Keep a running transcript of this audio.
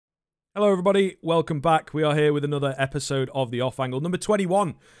Hello, everybody. Welcome back. We are here with another episode of The Off Angle, number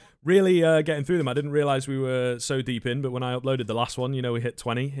 21. Really getting through them. I didn't realize we were so deep in, but when I uploaded the last one, you know, we hit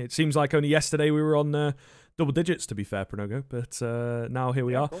 20. It seems like only yesterday we were on double digits, to be fair, Pronogo, but now here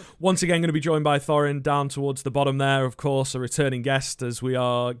we are. Once again, going to be joined by Thorin down towards the bottom there, of course, a returning guest as we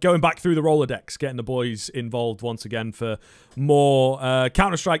are going back through the Rolodex, getting the boys involved once again for more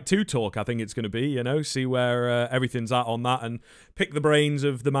Counter-Strike 2 talk, I think it's going to be, you know, see where everything's at on that and pick the brains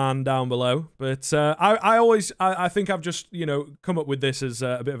of the man down below. But I think I've just, you know, come up with this as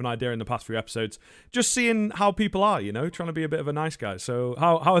a bit of an idea in the past few episodes, just seeing how people are, you know, trying to be a bit of a nice guy. So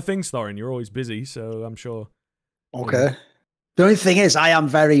how are things, Thorin? You're always busy, so I'm sure. Okay. The only thing is, I am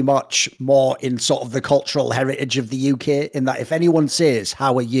very much more in sort of the cultural heritage of the UK, in that if anyone says,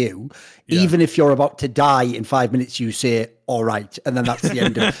 "How are you?" Even if you're about to die in 5 minutes, you say, "All right," and then that's the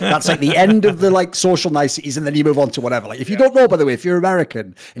end of that's like the end of the like social niceties, and then you move on to whatever. Like if you don't know, by the way, if you're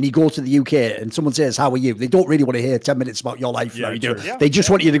American and you go to the UK and someone says, "How are you?" they don't really want to hear 10 minutes about your life. They just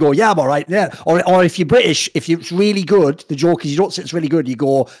want you to go, "Yeah, I'm all right." Yeah. Or if you're British, if it's really good, the joke is you don't say it's really good, you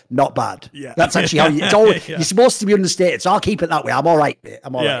go, "Not bad." Yeah. That's actually how you. It's always, you're supposed to be understated, so I'll keep it that way. I'm all right, mate.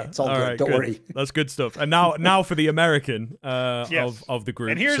 I'm all right. It's all good. Right, don't worry. That's good stuff. And now for the American of the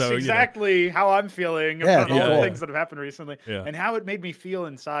group. And here's exactly how I'm feeling about all the things that have happened recently and how it made me feel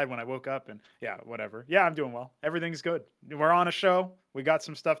inside when I woke up. And whatever. Yeah, I'm doing well. Everything's good. We're on a show. We got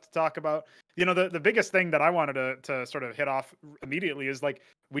some stuff to talk about. You know, the biggest thing that I wanted to sort of hit off immediately is like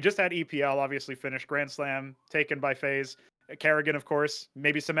we just had EPL obviously finished, Grand Slam taken by FaZe. Kerrigan, of course,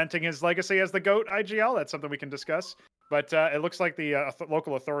 maybe cementing his legacy as the GOAT IGL. That's something we can discuss. But it looks like the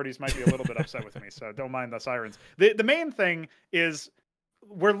local authorities might be a little bit upset with me, so don't mind the sirens. The main thing is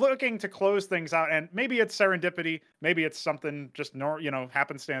we're looking to close things out, and maybe it's serendipity, maybe it's something just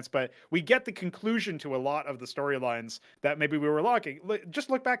happenstance, but we get the conclusion to a lot of the storylines that maybe we were locking. Just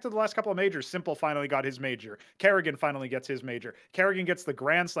look back to the last couple of majors. Simple finally got his major. Kerrigan finally gets his major. Kerrigan gets the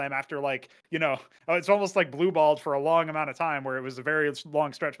Grand Slam after it's almost like blue balled for a long amount of time, where it was a very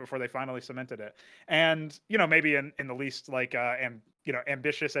long stretch before they finally cemented it. And maybe in the least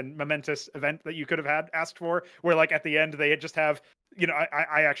ambitious and momentous event that you could have asked for, where like at the end they just have,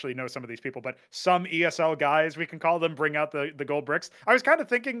 I actually know some of these people, but some ESL guys, we can call them, bring out the gold bricks. I was kind of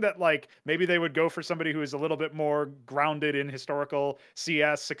thinking that like maybe they would go for somebody who is a little bit more grounded in historical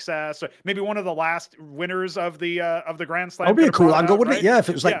CS success, or maybe one of the last winners of the Grand Slam. That would be a cool angle, wouldn't it? Yeah, if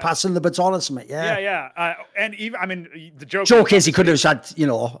it was like passing the baton or something. Yeah. And even, I mean, the joke is he could have said,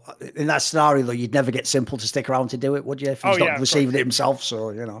 in that scenario though, you'd never get Simple to stick around to do it, would you? If he's not receiving it himself.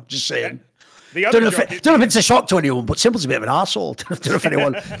 So just saying. Don't know if it's a shock to anyone, but Simple's a bit of an arsehole.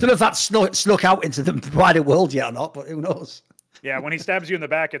 Don't know if that's snuck out into the wider world yet or not, but who knows? Yeah, when he stabs you in the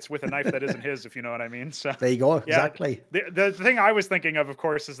back, it's with a knife that isn't his, if you know what I mean. So there you go. Exactly. The thing I was thinking of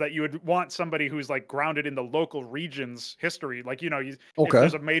course, is that you would want somebody who's like grounded in the local region's history. Like, if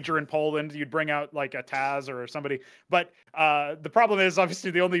there's a major in Poland, you'd bring out like a Taz or somebody. But the problem is,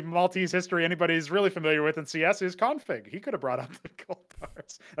 obviously, the only Maltese history anybody's really familiar with in CS is Config. He could have brought up the gold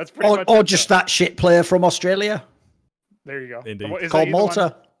bars. That's pretty much or just that shit player from Australia. There you go. Indeed. Called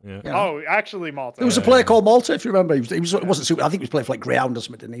Malta. Yeah. Oh, actually, Malta. There was a player called Malta, if you remember. He wasn't super. I think he was playing for like Greyhound or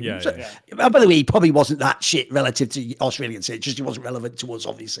something, didn't he? By the way, he probably wasn't that shit relative to Australians. It just he wasn't relevant to us,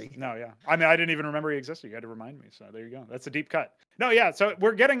 obviously. No, yeah. I mean, I didn't even remember he existed. You had to remind me. So there you go. That's a deep cut. No, yeah. So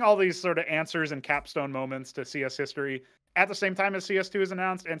we're getting all these sort of answers and capstone moments to CS history at the same time as CS2 is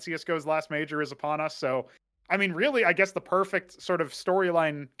announced and CSGO's last major is upon us. So I mean, really, I guess the perfect sort of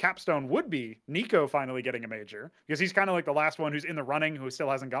storyline capstone would be Nico finally getting a major, because he's kind of like the last one who's in the running who still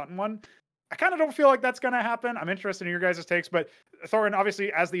hasn't gotten one. I kind of don't feel like that's going to happen. I'm interested in your guys' takes, but Thorin,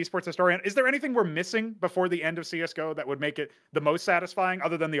 obviously, as the esports historian, is there anything we're missing before the end of CSGO that would make it the most satisfying,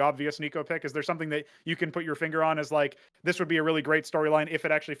 other than the obvious Nico pick? Is there something that you can put your finger on as like, this would be a really great storyline if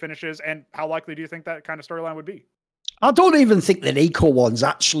it actually finishes, and how likely do you think that kind of storyline would be? I don't even think the Nico one's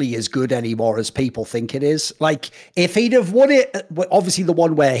actually as good anymore as people think it is. Like, if he'd have won it, obviously the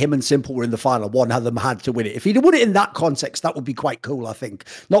one where him and Simple were in the final, one of them had to win it. If he'd have won it in that context, that would be quite cool, I think.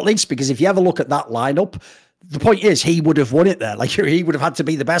 Not least because if you ever look at that lineup, the point is he would have won it there. Like, he would have had to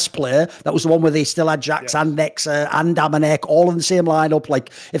be the best player. That was the one where they still had Jax and Nexa and Amanek all in the same lineup.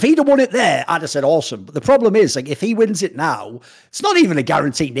 Like, if he'd have won it there, I'd have said awesome. But the problem is, like, if he wins it now, it's not even a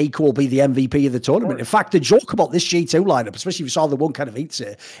guarantee Nico will be the MVP of the tournament. In fact, the joke about this G2 lineup, especially if you saw the one kind of eats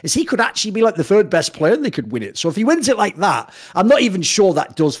it, is he could actually be like the third best player and they could win it. So if he wins it like that, I'm not even sure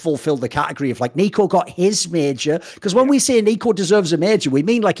that does fulfill the category of like Nico got his major. Because when we say Nico deserves a major, we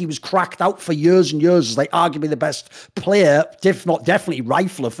mean like he was cracked out for years and years as like arguably the best player, if not definitely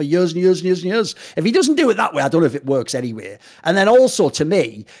rifler for years and years and years and years. If he doesn't do it that way, I don't know if it works anyway. And then also, to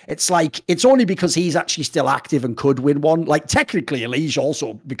me, it's like, it's only because he's actually still active and could win one. Like, technically, Elige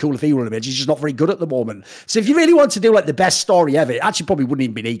also be cool if he won a major. He's just not very good at the moment. So if you really want to do like the best story ever, it actually probably wouldn't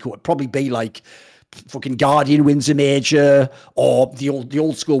even be Nico. It'd probably be like fucking Guardian wins a major, or the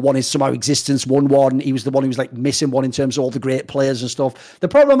old school one is somehow Existence won one. He was the one who was like missing one in terms of all the great players and stuff. The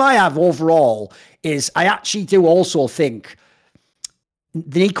problem I have overall is I actually do also think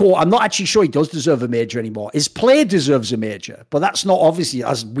Nico, I'm not actually sure he does deserve a major anymore. His play deserves a major, but that's not obviously,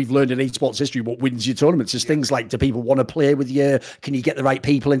 as we've learned in esports history, what wins your tournaments. There's things like, do people want to play with you? Can you get the right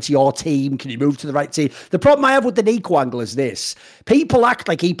people into your team? Can you move to the right team? The problem I have with the Nico angle is this. People act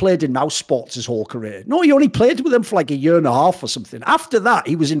like he played in mouse sports his whole career. No, he only played with them for like a year and a half or something. After that,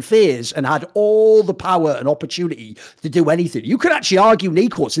 he was in FaZe and had all the power and opportunity to do anything. You could actually argue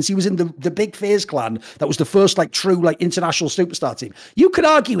Nico, since he was in the big FaZe clan, that was the first like true like international superstar team. You could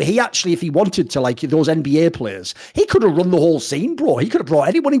argue he actually, if he wanted to, like those NBA players, he could have run the whole scene, bro. He could have brought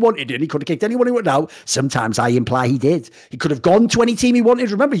anyone he wanted in. He could have kicked anyone he wanted out. Sometimes I imply he did. He could have gone to any team he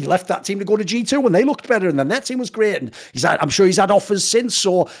wanted. Remember, he left that team to go to G2 when they looked better, and then that team was great. And I'm sure he's had offers since.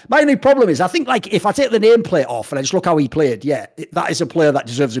 So my only problem is, I think like if I take the nameplate off and I just look how he played, yeah, that is a player that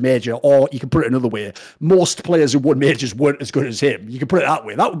deserves a major. Or you can put it another way. Most players who won majors weren't as good as him. You can put it that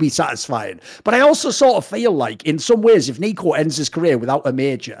way. That would be satisfying. But I also sort of feel like, in some ways, if Nico ends his career without a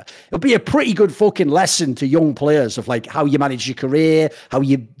major, it'll be a pretty good fucking lesson to young players of like how you manage your career, how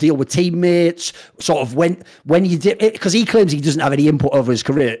you deal with teammates, sort of when you did it, because he claims he doesn't have any input over his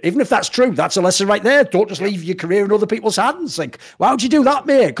career. Even if that's true, that's a lesson right there. Don't just leave your career in other people's hands. Like, why would you do that,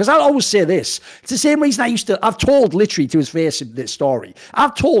 mate? Because I'll always say this. It's the same reason I've told literally to his face in this story.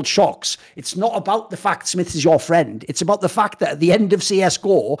 I've told Shocks, it's not about the fact Smith is your friend. It's about the fact that at the end of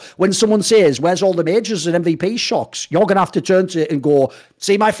CSGO, when someone says, where's all the majors and MVP, Shocks, you're going to have to turn to it and go,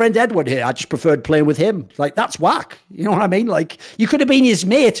 see my friend Edward here, I just preferred playing with him. Like, that's whack. You know what I mean? Like, you could have been his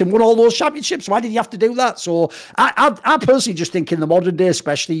mate and won all those championships. Why did you have to do that? So I personally just think in the modern day,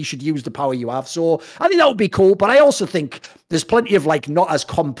 especially, you should use the power you have. So I think that would be cool. But I also think there's plenty of like not as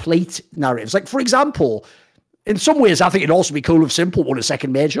complete narratives. Like, for example, in some ways, I think it'd also be cool if Simple won a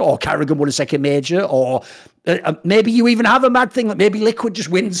second major, or Carrigan won a second major, or maybe you even have a mad thing that maybe Liquid just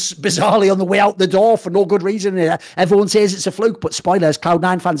wins bizarrely on the way out the door for no good reason. Everyone says it's a fluke, but spoilers,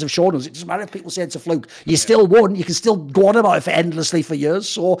 Cloud9 fans have shown us it doesn't matter if people say it's a fluke. You still won. You can still go on about it for endlessly for years.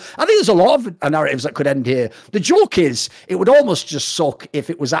 So I think there's a lot of narratives that could end here. The joke is, it would almost just suck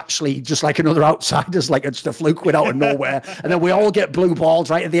if it was actually just like another Outsiders, like it's just a fluke went out of nowhere, and then we all get blue balls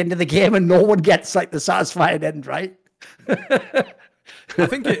right at the end of the game, and no one gets like the satisfying end, right? I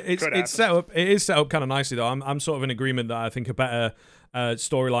think it's set up. It is set up kind of nicely, though. I'm sort of in agreement that I think a better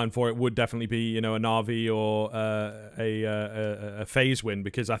storyline for it would definitely be, you know, a Na'Vi or a FaZe win,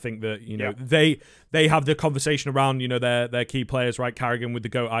 because I think that, you know, they have the conversation around, you know, their key players, right? Carrigan with the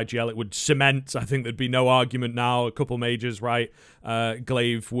GOAT IGL, it would cement. I think there'd be no argument now. A couple majors, right?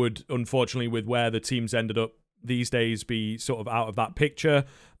 Glaive would, unfortunately, with where the teams ended up these days, be sort of out of that picture.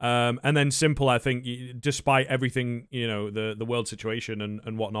 And then Simple, I think, despite everything, you know, the world situation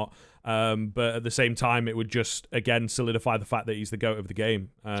and whatnot, but at the same time, it would just, again, solidify the fact that he's the GOAT of the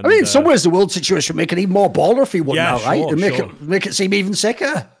game. And, I mean, in some ways, the world situation would make it even more baller if he won now, right? Sure, And make it seem even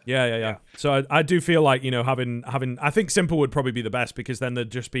sicker. Yeah. So I do feel like, you know, having I think Simple would probably be the best, because then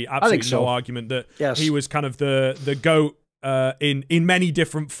there'd just be absolutely no argument that he was kind of the GOAT in many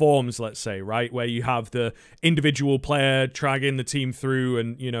different forms, let's say, right, where you have the individual player dragging the team through,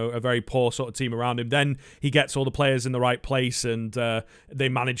 and, you know, a very poor sort of team around him. Then he gets all the players in the right place, and they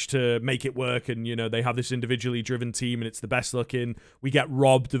manage to make it work, and, you know, they have this individually driven team, and it's the best looking. We get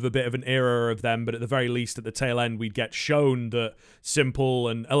robbed of a bit of an era of them, but at the very least, at the tail end, we'd get shown that Simple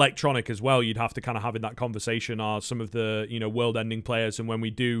and Electronic as well, you'd have to kind of have in that conversation, are some of the, you know, world-ending players. And when we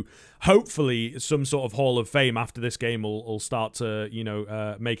do, hopefully, some sort of Hall of Fame after this game will start to, you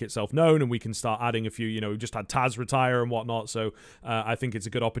know, make itself known, and we can start adding a few, you know, we've just had Taz retire and whatnot, so I think it's a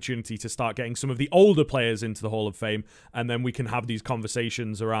good opportunity to start getting some of the older players into the Hall of Fame, and then we can have these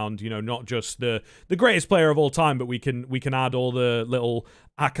conversations around, you know, not just the greatest player of all time, but we can add all the little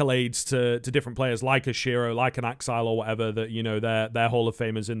accolades to different players, like a Shiro, like an Axile, or whatever, that, you know, they're Hall of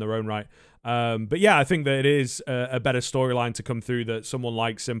Famers in their own right. But yeah, I think that it is a better storyline to come through, that someone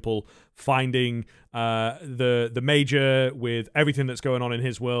like Simple finding the major with everything that's going on in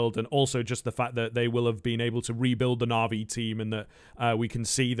his world, and also just the fact that they will have been able to rebuild the Na'Vi team, and that we can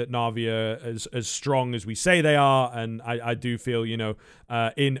see that Na'Vi are as strong as we say they are. And I do feel, you know,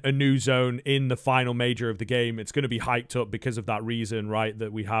 in a new zone, in the final major of the game, it's going to be hyped up because of that reason, right?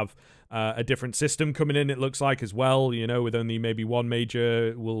 That we have a different system coming in, it looks like, as well, you know, with only maybe one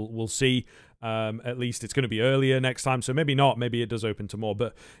major. We'll see. At least it's going to be earlier next time, so maybe not. Maybe it does open to more.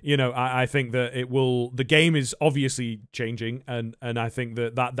 But, you know, I think that it will... The game is obviously changing, and I think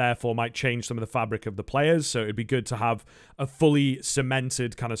that therefore might change some of the fabric of the players, so it'd be good to have a fully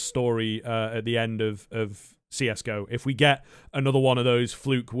cemented kind of story at the end of CSGO. If we get another one of those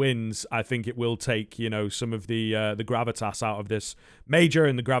fluke wins, I think it will take, you know, some of the gravitas out of this major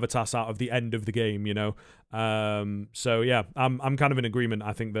and the gravitas out of the end of the game, you know. So yeah, I'm kind of in agreement.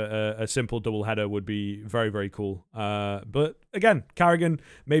 I think that a simple double header would be very, very cool. But again, Carrigan,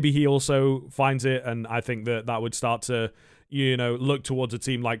 maybe he also finds it, and I think that would start to, you know, look towards a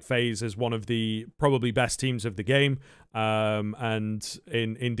team like FaZe as one of the probably best teams of the game. And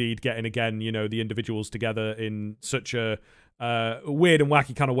indeed getting, again, you know, the individuals together in such a weird and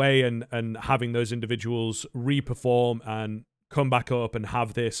wacky kind of way, and having those individuals re-perform and come back up and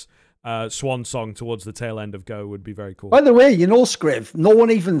have this swan song towards the tail end of Go would be very cool. By the way, you know, Scriv, no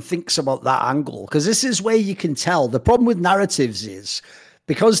one even thinks about that angle, because this is where you can tell. The problem with narratives is,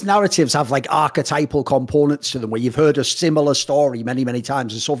 because narratives have like archetypal components to them where you've heard a similar story many, many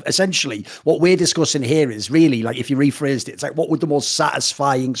times. And so essentially what we're discussing here is really like, if you rephrased it, it's like, what would the most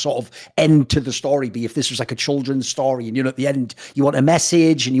satisfying sort of end to the story be if this was like a children's story? And, you know, at the end, you want a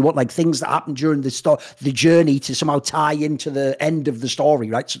message and you want like things that happen during the journey to somehow tie into the end of the story,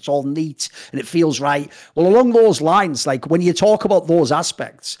 right? So it's all neat and it feels right. Well, along those lines, like when you talk about those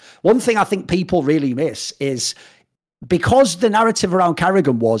aspects, one thing I think people really miss is, because the narrative around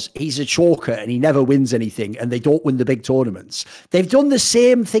Carrigan was he's a choker and he never wins anything and they don't win the big tournaments, they've done the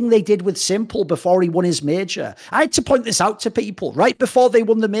same thing they did with Simple before he won his major. I had to point this out to people right before they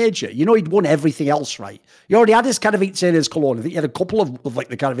won the major. You know, he'd won everything else, right? He already had his Katowice and his Cologne. I think he had a couple of like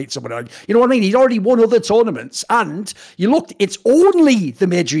the Katowice. You know what I mean? He'd already won other tournaments. And you looked, it's only the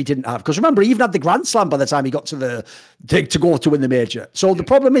major he didn't have. Because remember, he even had the Grand Slam by the time he got to go to win the major. So the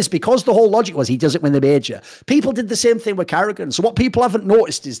problem is, because the whole logic was he doesn't win the major, people did the same thing with Carrigan. So what people haven't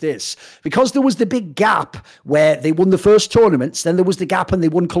noticed is this: because there was the big gap where they won the first tournaments, then there was the gap and they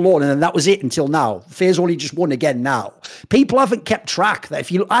won Cologne, and then that was it until now. FaZe only just won again now. People haven't kept track that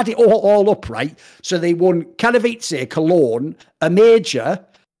if you add it all up, right? So they won Katowice, Cologne, a major,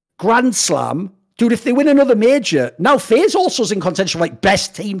 Grand Slam. Dude, if they win another major, now FaZe also is in contention for like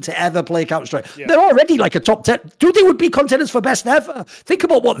best team to ever play Counter-Strike. Yeah. They're already like a top 10. Dude, they would be contenders for best ever. Think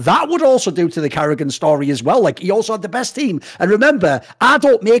about what that would also do to the Carrigan story as well. Like, he also had the best team. And remember, I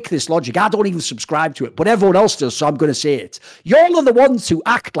don't make this logic. I don't even subscribe to it, but everyone else does, so I'm going to say it. Y'all are the ones who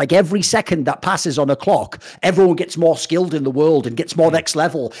act like every second that passes on a clock, everyone gets more skilled in the world and gets more next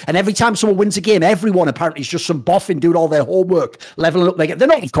level. And every time someone wins a game, everyone apparently is just some boffin doing all their homework, leveling up. They're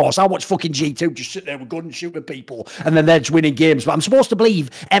not, of course. I watch fucking G2 just sit there with guns shooting people and then they're just winning games, but I'm supposed to believe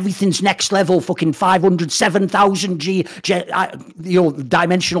everything's next level, fucking 507,000 you know,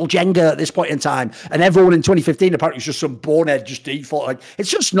 dimensional Jenga at this point in time, and everyone in 2015 apparently is just some bonehead just default. Like, it's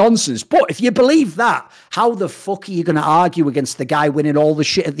just nonsense. But if you believe that, how the fuck are you going to argue against the guy winning all the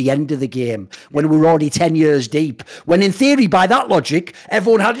shit at the end of the game when we're already 10 years deep, when in theory, by that logic,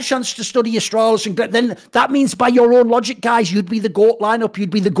 everyone had a chance to study Astralis, and then that means by your own logic, guys, you'd be the GOAT lineup, you'd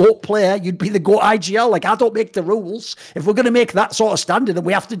be the GOAT player, you'd be the GOAT IGL. Like, I don't make the rules. If we're going to make that sort of standard, then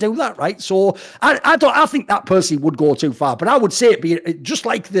we have to do that, right? So I think that personally would go too far, but I would say it'd be just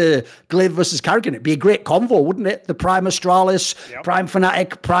like the Glaive versus Carrigan. It'd be a great convo, wouldn't it? The Prime Astralis, yep. Prime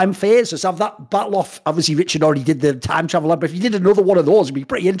Fnatic, Prime FaZe. Let's have that battle off. Obviously, Richard already did the time travel, but if you did another one of those, it'd be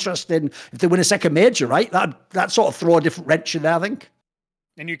pretty interesting if they win a second major, right? That sort of throw a different wrench in there, I think.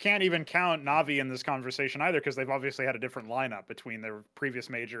 And you can't even count Na'Vi in this conversation either, because they've obviously had a different lineup between their previous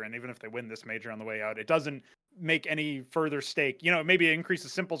major, and even if they win this major on the way out, it doesn't make any further stake. You know, maybe it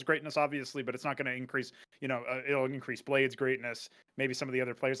increases Simple's greatness, obviously, but it's not going to increase, you know, it'll increase Blade's greatness, maybe some of the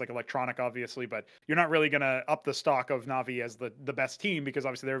other players like Electronic, obviously, but you're not really going to up the stock of Na'Vi as the best team, because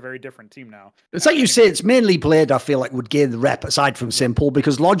obviously they're a very different team now. It's like you say, it's mainly Blade, I feel like, would gain the rep aside from Simple,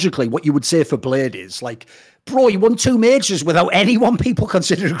 because logically what you would say for Blade is like, bro, you won 2 majors without anyone people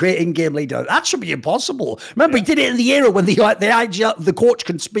considered a great in-game leader. That should be impossible. Remember, he did it in the era when the coach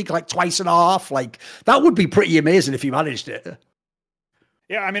can speak like twice and a half. Like, that would be pretty amazing if he managed it.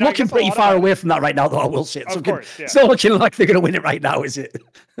 Yeah, I mean, looking pretty far away from that right now, though, I will say. It's not looking like they're going to win it right now, is it?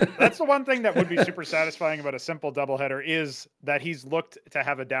 That's the one thing that would be super satisfying about a Simple doubleheader, is that he's looked to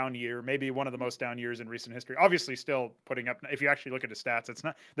have a down year, maybe one of the most down years in recent history. Obviously, still putting up, if you actually look at his stats, it's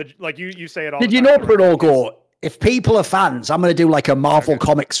not, like you say it all. Did you know, Prudhogo, if people are fans, I'm going to do like a Marvel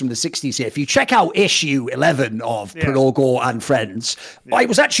Comics from the 60s here. If you check out issue 11 of Prologo and Friends, it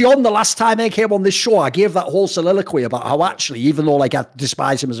was actually on the last time I came on this show. I gave that whole soliloquy about how actually, even though like I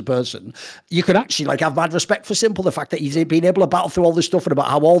despise him as a person, you could actually like have mad respect for Simple, the fact that he's been able to battle through all this stuff and about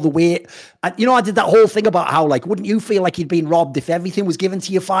how all the weight. And, you know, I did that whole thing about how like, wouldn't you feel like you'd been robbed if everything was given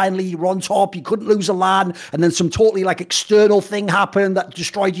to you finally, you were on top, you couldn't lose a LAN, and then some totally like external thing happened that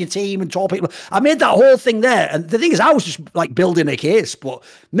destroyed your team and taught people. I made that whole thing there. And the thing is, I was just like building a case, but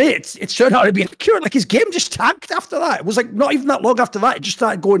mate, it's turned out to be accurate. Like his game just tanked after that. It was like not even that long after that. It just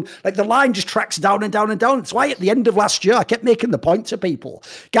started going, like the line just tracks down and down and down. That's why at the end of last year, I kept making the point to people,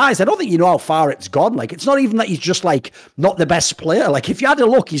 guys, I don't think you know how far it's gone. Like, it's not even that he's just like not the best player. Like, if you had a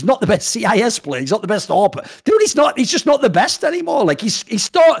look, he's not the best CIS player. He's not the best AWP. Dude, he's just not the best anymore. Like, he's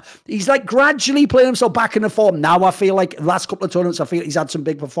like gradually playing himself back into form. Now I feel like the last couple of tournaments, I feel he's had some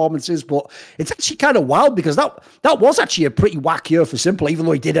big performances, but it's actually kind of wild because that was actually a pretty whack year for Simple, even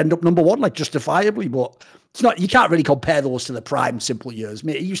though he did end up number one, like justifiably, but it's not, you can't really compare those to the prime Simple years.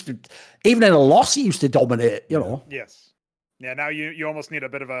 Mate, he used to, even in a loss, he used to dominate, you know? Yes. Yeah, now you almost need a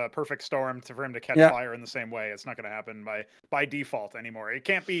bit of a perfect storm for him to catch fire in the same way. It's not going to happen by default anymore. It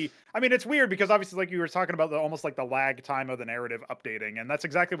can't be. I mean, it's weird because obviously, like you were talking about, almost like the lag time of the narrative updating, and that's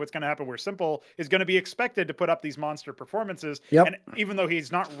exactly what's going to happen. Where Simple is going to be expected to put up these monster performances, and even though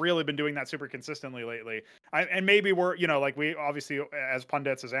he's not really been doing that super consistently lately, and maybe we're, you know, like we obviously as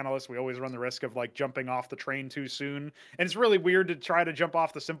pundits, as analysts, we always run the risk of like jumping off the train too soon, and it's really weird to try to jump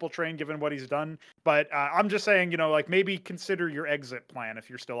off the Simple train given what he's done. But I'm just saying, you know, like maybe consider your exit plan if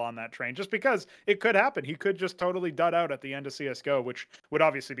you're still on that train, just because it could happen. He could just totally dud out at the end of CSGO, which would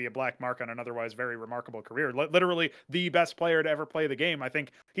obviously be a black mark on an otherwise very remarkable career. Literally the best player to ever play the game. I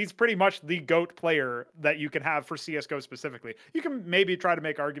think he's pretty much the GOAT player that you can have for CSGO specifically. You can maybe try to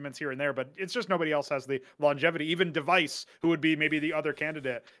make arguments here and there, but it's just nobody else has the longevity. Even Device, who would be maybe the other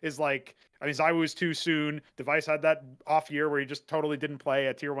candidate, is like, I mean, Zywoo was too soon. Device had that off year where he just totally didn't play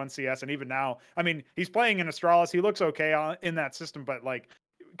at tier 1 CS. And even now, I mean, he's playing in Astralis. He looks okay in that system, but like,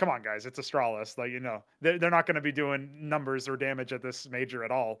 come on, guys, it's Astralis. Like, you know, they're not going to be doing numbers or damage at this major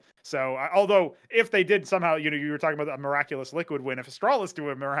at all. So, although if they did somehow, you know, you were talking about a miraculous Liquid win. If Astralis do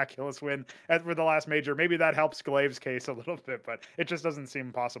a miraculous win for the last major, maybe that helps Glaive's case a little bit, but it just doesn't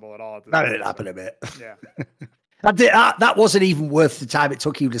seem possible at all. At this that didn't happen a bit. Yeah. That wasn't even worth the time it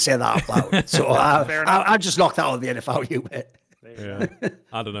took you to say that out loud. So I just knocked out of the NFL, mate. Yeah,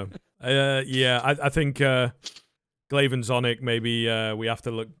 I don't know. I think Glaive and Zonic, maybe we have to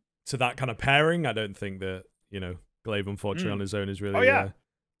look to that kind of pairing. I don't think that, you know, Glaive, unfortunately, on his own is really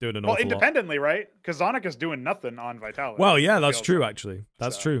doing an awful lot. Independently, right? Because Zonic is doing nothing on Vitality. Well, yeah, that's true, actually.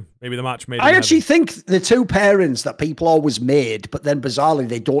 That's true. Maybe the match made I actually think the two pairings that people always made, but then bizarrely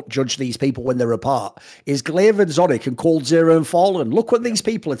they don't judge these people when they're apart, is Glaive and Zonic and Cold Zero and Fallen. Look when these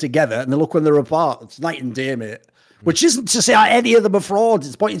people are together and then look when they're apart. It's night and day, mate. Which isn't to say any of them are frauds.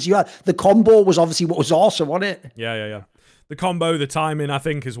 It's pointing to you. The combo was obviously what was awesome, wasn't it? Yeah. The combo, the timing, I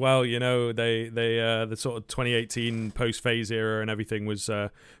think as well. You know, the sort of 2018 post-phase era and everything was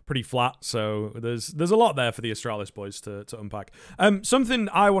pretty flat. So there's a lot there for the Astralis boys to unpack. Something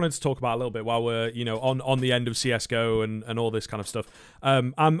I wanted to talk about a little bit while we're, you know, on the end of CS:GO and all this kind of stuff.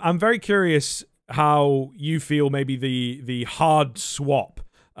 I'm very curious how you feel maybe the hard swap.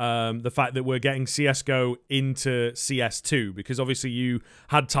 The fact that we're getting CSGO into CS2, because obviously you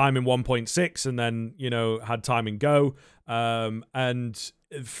had time in 1.6 and then, you know, had time in Go. And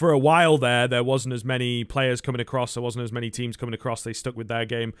for a while there wasn't as many players coming across. There wasn't as many teams coming across. They stuck with their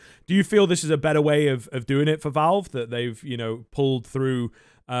game. Do you feel this is a better way of doing it for Valve, that they've, you know, pulled through,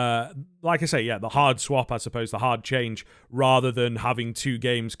 like I say, the hard swap, I suppose, the hard change, rather than having two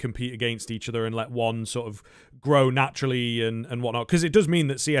games compete against each other and let one sort of grow naturally and whatnot? Because it does mean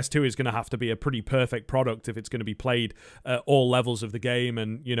that CS2 is going to have to be a pretty perfect product if it's going to be played at all levels of the game,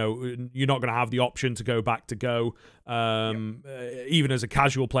 and, you know, you're not going to have the option to go back to Go. Even as a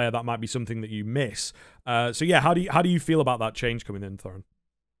casual player, that might be something that you miss. So yeah, how do you feel about that change coming in, Thorin?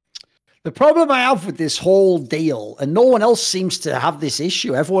 The problem I have with this whole deal, and no one else seems to have this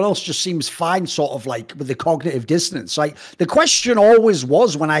issue, everyone else just seems fine, sort of like with the cognitive dissonance. Like, the question always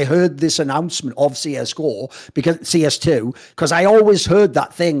was, when I heard this announcement of CSGO, because CS2, because I always heard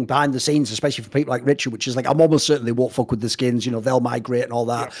that thing behind the scenes, especially for people like Richard, which is like, I'm almost certain they won't fuck with the skins, you know, they'll migrate and all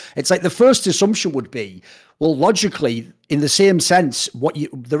that. Yeah. It's like the first assumption would be, well, logically, in the same sense,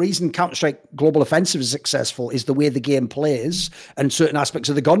 the reason Counter-Strike Global Offensive is successful is the way the game plays and certain aspects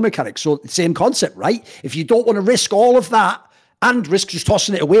of the gun mechanics. So same concept, right? If you don't want to risk all of that and risk just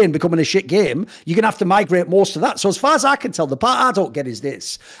tossing it away and becoming a shit game, you're going to have to migrate most of that. So as far as I can tell, the part I don't get is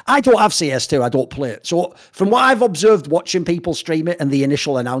this. I don't have CS2. I don't play it. So from what I've observed watching people stream it and the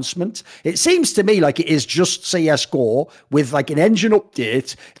initial announcement, it seems to me like it is just CSGO with like an engine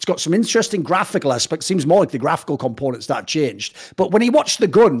update. It's got some interesting graphical aspects. Seems more like the graphical components that have changed. But when you watch the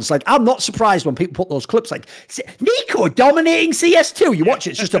guns, like I'm not surprised when people put those clips like Nico dominating CS2. You watch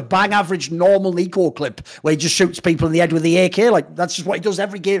it, it's just a bang average normal Nico clip where he just shoots people in the head with the AK. Like that's just what he does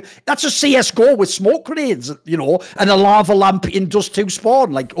every game. That's just CSGO with smoke grenades, you know, and a lava lamp in Dust 2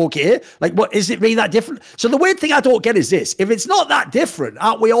 spawn. Like, okay, like what is it really that different? So the weird thing I don't get is this: if it's not that different,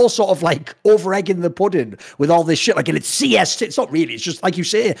 aren't we all sort of like over egging the pudding with all this shit? Like, and it's CS2. It's not really. It's just like you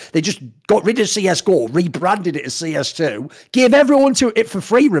say, they just got rid of CSGO, rebranded it as CS2, gave everyone to it for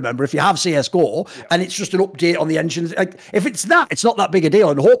free. Remember, if you have CSGO, and it's just an update on the engine. Like, if it's that, it's not that big a deal,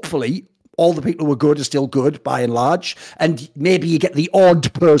 and hopefully all the people who are good are still good by and large. And maybe you get the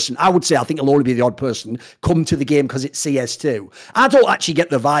odd person. I would say I think it'll only be the odd person come to the game because it's CS2. I don't actually get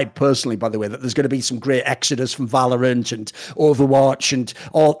the vibe personally, by the way, that there's going to be some great exodus from Valorant and Overwatch and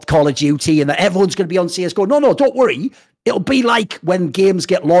all Call of Duty and that everyone's going to be on CSGO. No, don't worry. It'll be like when games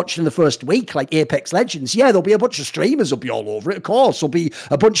get launched in the first week, like Apex Legends. Yeah, there'll be a bunch of streamers who'll be all over it, of course. There'll be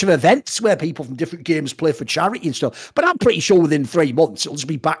a bunch of events where people from different games play for charity and stuff. But I'm pretty sure within 3 months, it'll just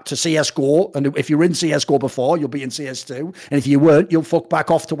be back to CSGO. And if you're in CSGO before, you'll be in CS2. And if you weren't, you'll fuck back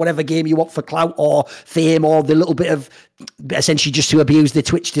off to whatever game you want for clout or fame or the little bit of, essentially just to abuse the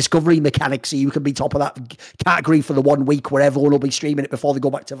Twitch discovery mechanics so you can be top of that category for the 1 week where everyone will be streaming it before they go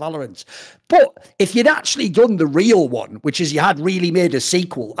back to Valorant. But if you'd actually done the real one, which is you had really made a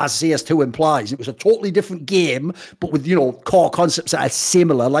sequel, as CS2 implies, it was a totally different game, but with, you know, core concepts that are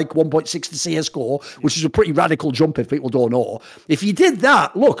similar, like 1.6 to CSGO, which is a pretty radical jump if people don't know. If you did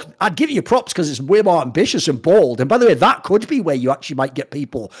that, look, I'd give you props because it's way more ambitious and bold. And by the way, that could be where you actually might get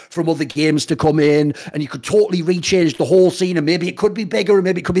people from other games to come in, and you could totally rechange the whole scene, and maybe it could be bigger, and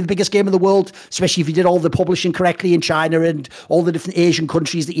maybe it could be the biggest game in the world, especially if you did all the publishing correctly in China and all the different Asian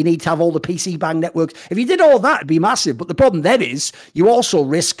countries that you need to have all the PC bang networks. If you did all that, it'd be massive. But the problem then is you also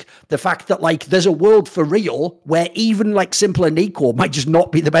risk the fact that like there's a world for real where even like Simple and Nico might just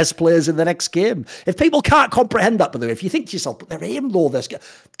not be the best players in the next game. If people can't comprehend that, by the way, if you think to yourself, but they're aim low, this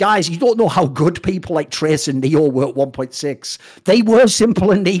guys, you don't know how good people like Trace and Neo were at 1.6. They were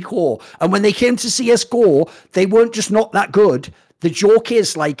Simple and Nico, and when they came to CSGO, they weren't just not that good. The joke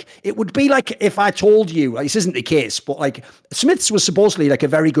is, like, it would be like if I told you, this isn't the case, but like Smiths was supposedly like a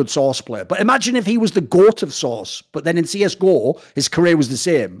very good Source player. But imagine if he was the GOAT of Source, but then in CSGO, his career was the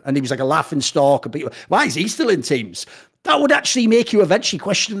same. And he was like a laughing stock. Why is he still in teams? That would actually make you eventually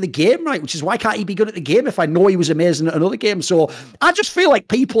question the game, right? Which is why can't he be good at the game if I know he was amazing at another game? So I just feel like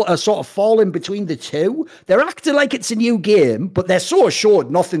people are sort of falling between the two. They're acting like it's a new game, but they're so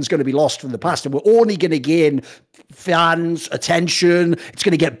assured nothing's going to be lost from the past. And we're only going to gain fans, attention. It's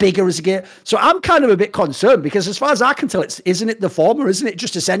going to get bigger as a game. So I'm kind of a bit concerned because as far as I can tell, isn't it the former? Isn't it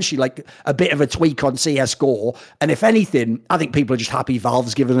just essentially like a bit of a tweak on CSGO? And if anything, I think people are just happy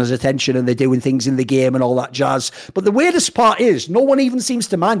Valve's giving us attention and they're doing things in the game and all that jazz. But the weirdest part is no one even seems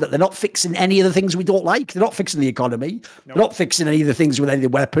to mind that they're not fixing any of the things we don't like. They're not fixing the economy. Nope. They're not fixing any of the things with any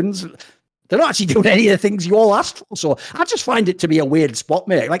of the weapons. They're not actually doing any of the things you all asked for. So I just find it to be a weird spot,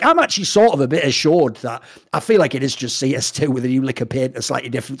 mate. Like, I'm actually sort of a bit assured that I feel like it is just CS2 with a new lick of paint, a slightly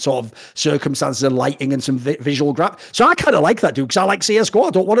different sort of circumstances and lighting and some visual graph. So I kind of like that, dude, because I like CSGO. I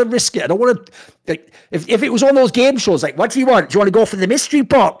don't want to risk it. I don't want to... Like, if it was on those game shows, like, what do you want? Do you want to go for the mystery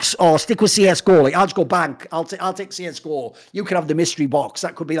box or stick with CSGO? Like, I'll just go bank. I'll take CSGO. You can have the mystery box.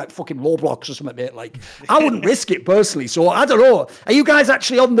 That could be like fucking Roblox or something, mate. Like, I wouldn't risk it personally. So I don't know. Are you guys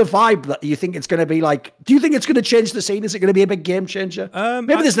actually on the vibe that you think it's going to be like? Do you think it's going to change the scene? Is it going to be a big game changer?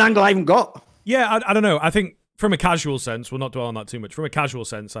 Maybe there's an angle I haven't got. Yeah, I don't know. I think from a casual sense, we'll not dwell on that too much. From a casual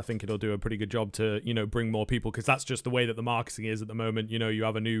sense, I think it'll do a pretty good job to, you know, bring more people, because that's just the way that the marketing is at the moment. You know, you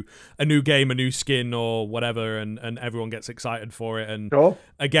have a new game, a new skin or whatever, and everyone gets excited for it. And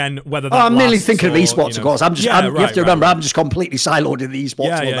again, whether that I'm nearly thinking of esports, you know, of course. You have to remember, I'm just completely siloed in the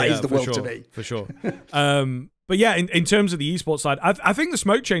esports world. That is the world to me. For sure. But yeah, in terms of the esports side, I think the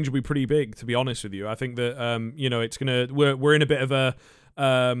smoke change will be pretty big, to be honest with you. I think that, you know, it's we're in a bit of a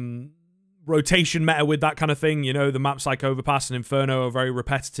rotation meta with that kind of thing. You know, the maps like Overpass and Inferno are very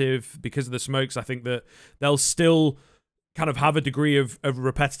repetitive because of the smokes. I think that they'll still kind of have a degree of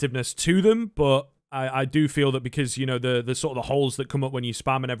repetitiveness to them, but I do feel that because, you know, the sort of the holes that come up when you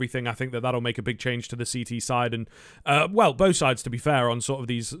spam and everything, I think that that'll make a big change to the CT side and, well, both sides, to be fair, on sort of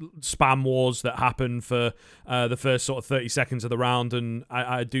these spam wars that happen for the first sort of 30 seconds of the round, and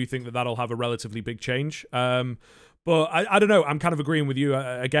I do think that that'll have a relatively big change. But I don't know. I'm kind of agreeing with you.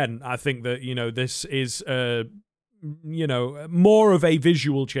 Again, I think that, this is, more of a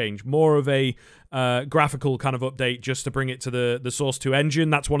visual change, more of a graphical kind of update just to bring it to the Source 2 engine.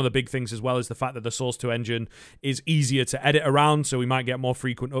 That's one of the big things as well, is the fact that the Source 2 engine is easier to edit around, so we might get more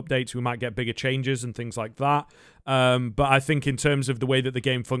frequent updates, we might get bigger changes and things like that. But I think in terms of the way that the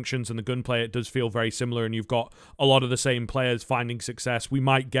game functions and the gunplay, it does feel very similar, and you've got a lot of the same players finding success. We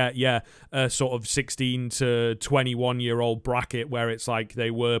might get, a sort of 16 to 21-year-old bracket where it's like they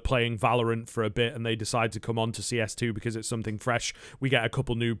were playing Valorant for a bit and they decide to come on to CS2 because it's something fresh. We get a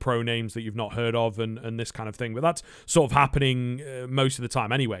couple new pro names that you've not heard of and this kind of thing. But that's sort of happening most of the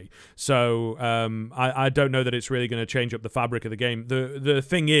time anyway. So I don't know that it's really going to change up the fabric of the game. The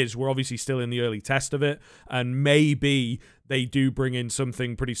thing is, we're obviously still in the early test of it, and maybe they do bring in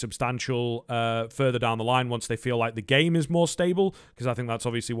something pretty substantial further down the line once they feel like the game is more stable, because I think that's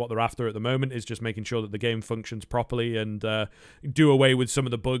obviously what they're after at the moment, is just making sure that the game functions properly and do away with some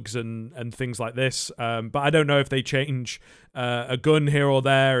of the bugs and things like this. But I don't know if they change a gun here or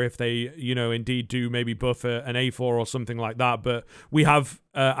there, if they, indeed do maybe buff an A4 or something like that. But we have,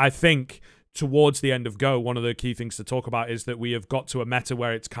 I think, towards the end of Go, one of the key things to talk about is that we have got to a meta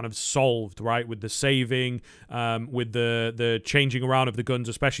where it's kind of solved, right? With the saving, with the changing around of the guns,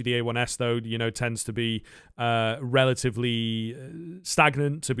 especially the A1S, though, tends to be relatively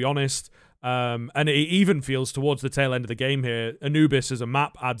stagnant, to be honest. And it even feels towards the tail end of the game here. Anubis as a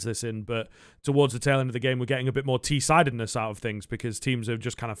map adds this in, but towards the tail end of the game, we're getting a bit more T-sidedness out of things, because teams have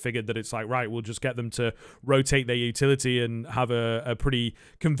just kind of figured that it's like, right, we'll just get them to rotate their utility and have a pretty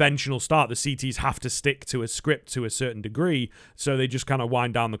conventional start. The CTs have to stick to a script to a certain degree, so they just kind of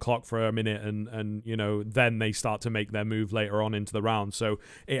wind down the clock for a minute and then they start to make their move later on into the round. So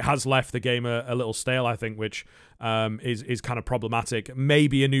it has left the game a little stale, I think, which is kind of problematic.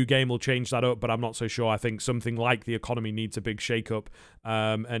 Maybe a new game will change that up, but I'm not so sure. I think something like the economy needs a big shake-up,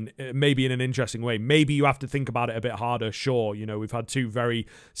 and maybe in an interesting way. Maybe you have to think about it a bit harder. Sure, we've had two very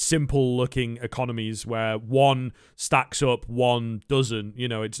simple-looking economies where one stacks up, one doesn't.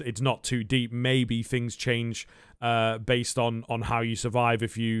 It's not too deep. Maybe things change based on how you survive.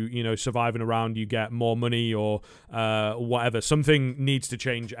 If you survive in a round, you get more money or whatever. Something needs to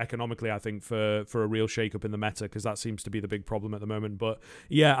change economically, I think, for a real shake-up in the meta, because that seems to be the big problem at the moment. But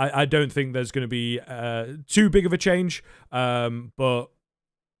yeah, I don't think there's going to be too big of a change, but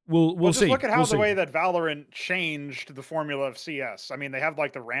we'll see. Look at how the way that Valorant changed the formula of CS. I mean, they have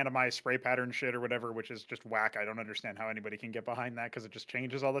like the randomized spray pattern shit or whatever, which is just whack. I don't understand how anybody can get behind that, because it just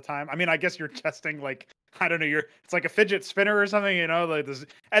changes all the time. I mean, I guess you're testing, like, I don't know, it's like a fidget spinner or something, like this,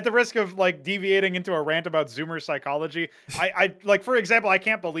 at the risk of like deviating into a rant about Zoomer psychology. I like, for example, I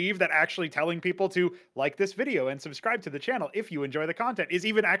can't believe that actually telling people to like this video and subscribe to the channel if you enjoy the content is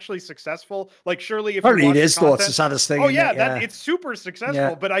even actually successful. Like, surely if it is, though, it's the saddest thing. Oh yeah, it's super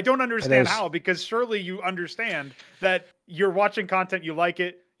successful, but I don't understand how, because surely you understand that you're watching content, you like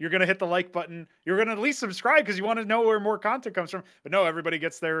it, you're going to hit the like button, you're going to at least subscribe because you want to know where more content comes from. But no, everybody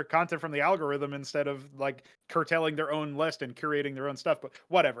gets their content from the algorithm instead of like curtailing their own list and curating their own stuff. But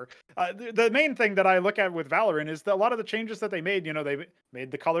whatever. The main thing that I look at with Valorant is that a lot of the changes that they made, they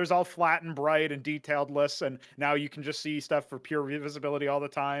made the colors all flat and bright and detailed lists, and now you can just see stuff for pure visibility all the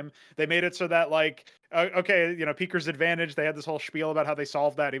time. They made it so that, like, okay, Peeker's advantage, they had this whole spiel about how they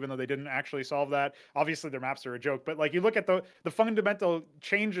solved that, even though they didn't actually solve that. Obviously, their maps are a joke, but like, you look at the fundamental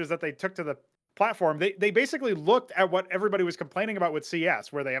changes that they took to the platform, they basically looked at what everybody was complaining about with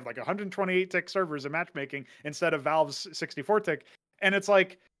CS, where they have like 128 tick servers in matchmaking instead of Valve's 64 tick. And it's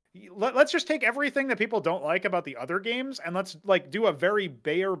like, let's just take everything that people don't like about the other games and let's like do a very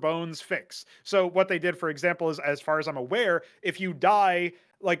bare bones fix. So what they did, for example, is, as far as I'm aware, if you die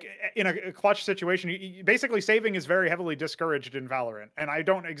like in a clutch situation, basically saving is very heavily discouraged in Valorant. And I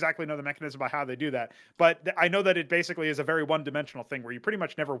don't exactly know the mechanism by how they do that, but I know that it basically is a very one-dimensional thing where you pretty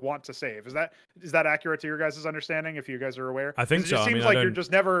much never want to save. Is that accurate to your guys' understanding, if you guys are aware? I think so. It just seems like you're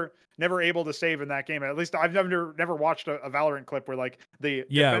just never able to save in that game. At least I've never watched a Valorant clip where like the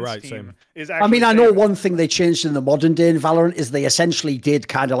defense team is actually I know one thing they changed in the modern day in Valorant is they essentially did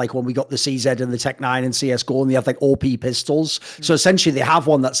kind of like when we got the CZ and the Tech 9 and CSGO, and they have like OP pistols. So essentially they have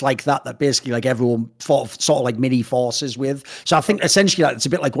one that's like that basically like everyone sort of like mini forces with. So I think essentially it's a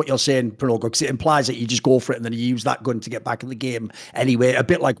bit like what you're saying, Prologo, because it implies that you just go for it and then you use that gun to get back in the game anyway. A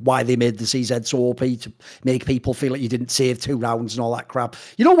bit like why they made the CZ so OP, to make people feel like you didn't save 2 rounds and all that crap.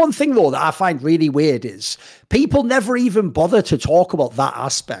 One thing though that I find really weird is People never even bother to talk about that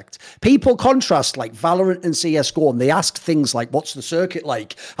aspect. People contrast like Valorant and CSGO, and they ask things like, what's the circuit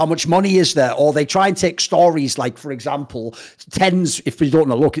like? How much money is there? Or they try and take stories like, for example, Tens, if you don't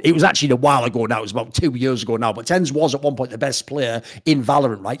know, look, it was actually a while ago now, it was about 2 years ago now, but Tens was at one point the best player in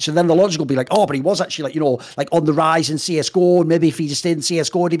Valorant, right? So then the logic will be like, oh, but he was actually like, you know, like on the rise in CSGO, and maybe if he just stayed in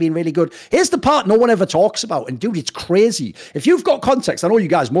CSGO, he'd been really good. Here's the part no one ever talks about, and dude, it's crazy. If you've got context, I know you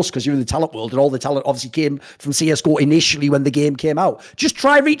guys must because you're in the talent world, and all the talent obviously came from CSGO initially when the game came out. Just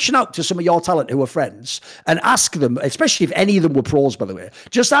try reaching out to some of your talent who are friends and ask them, especially if any of them were pros, by the way,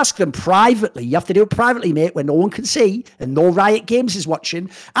 just ask them privately. You have to do it privately, mate, where no one can see and no Riot Games is watching.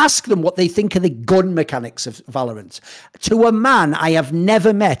 Ask them what they think of the gun mechanics of Valorant. To a man, I have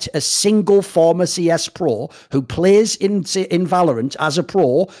never met a single former CS pro who plays in Valorant as a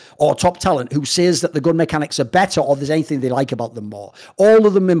pro or top talent who says that the gun mechanics are better or there's anything they like about them more. All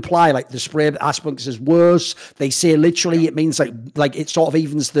of them imply like the spray aspects is worse. They say literally it means like it sort of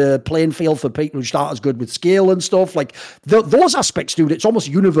evens the playing field for people who start as good with skill and stuff. Like those aspects, dude, it's almost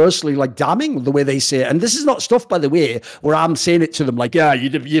universally like damning the way they say it. And this is not stuff, by the way, where I'm saying it to them like, yeah,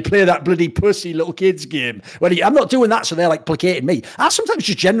 you play that bloody pussy little kids game. I'm not doing that, so they're like placating me. I sometimes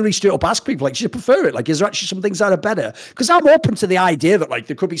just generally straight up ask people like, do you prefer it? Like, is there actually some things that are better? Because I'm open to the idea that like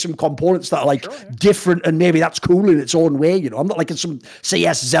there could be some components that are like different, and maybe that's cool in its own way. You know, I'm not like some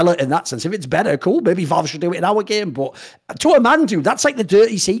CS zealot in that sense. If it's better, cool. Maybe Valve should do it in our game. But to a man, dude, that's like the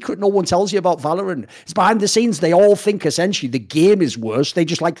dirty secret no one tells you about Valorant. It's behind the scenes. They all think essentially the game is worse. They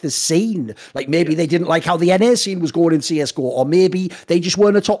just like the scene. Like maybe they didn't like how the NA scene was going in CSGO, or maybe they just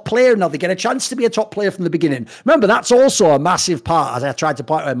weren't a top player. Now they get a chance to be a top player from the beginning. Remember, that's also a massive part, as I tried to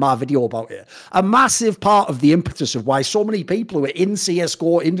point out in my video about it, a massive part of the impetus of why so many people who are in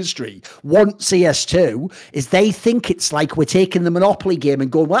CSGO industry want CS2 is they think it's like we're taking the Monopoly game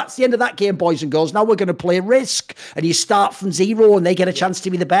and going, well, that's the end of that game, boys and girls. Now we're going to play Risk, and you start from zero and they get a chance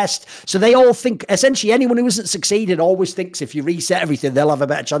to be the best. So they all think, essentially, anyone who hasn't succeeded always thinks if you reset everything, they'll have a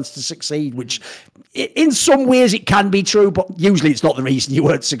better chance to succeed, which in some ways it can be true, but usually it's not the reason you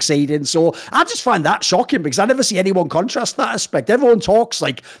weren't succeeding. So I just find that shocking because I never see anyone contrast that aspect. Everyone talks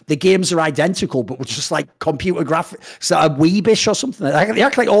like the games are identical, but with just like computer graphics that are weebish or something. They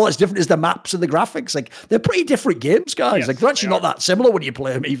act like all that's different is the maps and the graphics. Like they're pretty different games, guys. Yes, like they're actually not that similar when you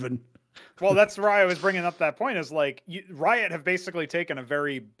play them even. Well, that's why I was bringing up that point is like Riot have basically taken a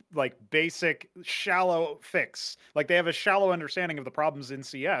very like basic, shallow fix. Like they have a shallow understanding of the problems in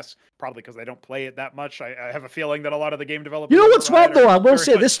CS, probably because they don't play it that much. I have a feeling that a lot of the game developers. You know what's wild though? I will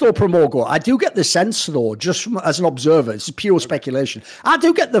say this though, Promogo. I do get the sense though, just from, as an observer, it's pure speculation. I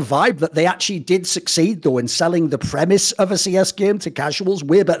do get the vibe that they actually did succeed though in selling the premise of a CS game to casuals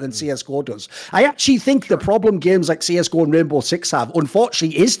way better than CSGO does. I actually think the problem games like CSGO and Rainbow Six have,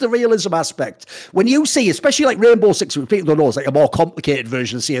 unfortunately, is the realism aspect. When you see, especially like Rainbow Six, which people don't know, it's like a more complicated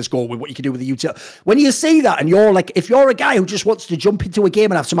version of CSGO with what you can do with the utility. When you see that and you're like, if you're a guy who just wants to jump into a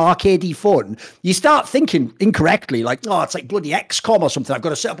game and have some arcadey fun, you start thinking incorrectly, like, oh, it's like bloody XCOM or something. I've got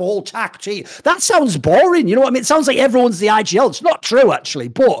to set up a whole tactic. That sounds boring. You know what I mean? It sounds like everyone's the IGL. It's not true, actually.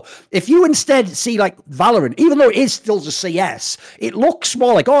 But if you instead see like Valorant, even though it is still the CS, it looks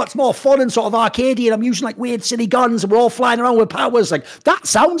more like, oh, it's more fun and sort of arcadey, and I'm using like weird silly guns and we're all flying around with powers. Like that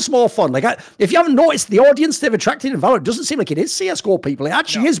sounds more fun. Like if you haven't noticed, the audience they've attracted in Valorant doesn't seem like it is CSGO people. It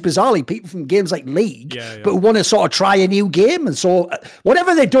actually is bizarrely people from games like League, but who want to sort of try a new game. And so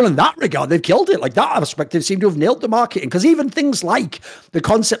whatever they've done in that regard, they've killed it. Like that aspect, they seem to have nailed the marketing. Because even things like the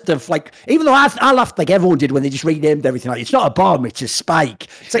concept of like, even though I laughed like everyone did when they just renamed everything, like it's not a bomb, it's a spike.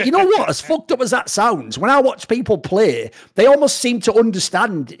 It's like, you know what, as fucked up as that sounds, when I watch people play, they almost seem to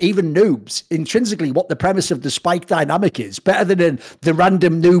understand, even noobs, intrinsically what the premise of the spike dynamic is, better than the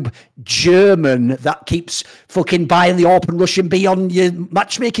random noob German that keeps fucking buying the Open Russian B on your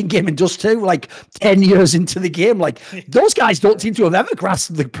matchmaking game and does too, like 10 years into the game. Like those guys don't seem to have ever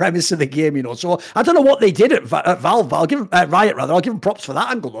grasped the premise of the game, you know. So I don't know what they did at Valve, but I'll give them, Riot rather, I'll give them props for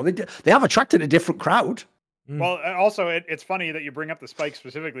that angle though. They have attracted a different crowd. Well, also, it's funny that you bring up the spike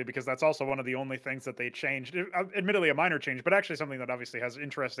specifically because that's also one of the only things that they changed. Admittedly, a minor change, but actually something that obviously has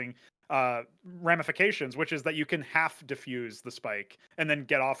interesting ramifications, which is that you can half diffuse the spike and then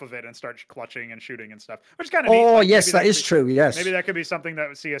get off of it and start clutching and shooting and stuff, which is kind of neat. Oh, like, yes, that is true. Yes, maybe that could be something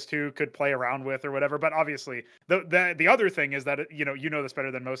that CS2 could play around with or whatever. But obviously, the other thing is that you know this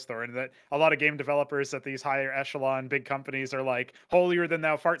better than most, Thorin, that a lot of game developers at these higher echelon big companies are like holier than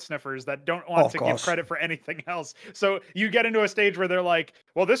thou fart sniffers that don't want to give credit for anything everything else. So you get into a stage where they're like,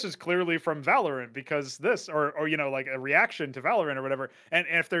 well, this is clearly from Valorant because this, or you know, like a reaction to Valorant or whatever. And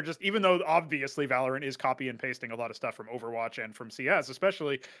if they're just, even though obviously Valorant is copy and pasting a lot of stuff from Overwatch and from CS,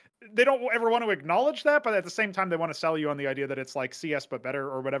 especially, they don't ever want to acknowledge that, but at the same time, they want to sell you on the idea that it's like CS but better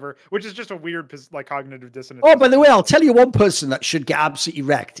or whatever, which is just a weird like cognitive dissonance. Oh, by the way, I'll tell you one person that should get absolutely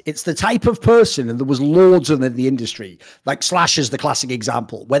wrecked. It's the type of person, and there was loads of them in the industry, like Slash is the classic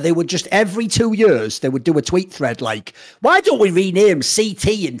example, where they would just every 2 years they would do a tweet thread like, why don't we rename CT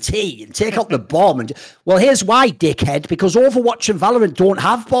and T and take out the bomb? And well, here's why, dickhead, because Overwatch and Valorant don't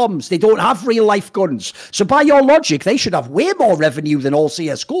have bombs. They don't have real life guns. So by your logic, they should have way more revenue than all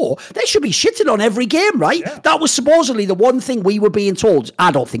CSGO. They should be shitting on every game, right? Yeah. That was supposedly the one thing we were being told.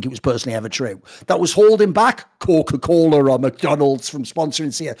 I don't think it was personally ever true. That was holding back Coca-Cola or McDonald's from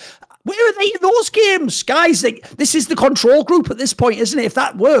sponsoring CS. Where are they in those games? Guys, this is the control group at this point, isn't it? If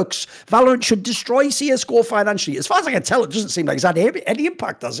that works, Valorant should destroy CSGO financially. As far as I can tell, it doesn't seem like it's had any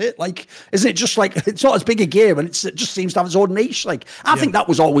impact, does it? Like, isn't it just like, it's not as big a game and it just seems to have its own niche? Like, I think that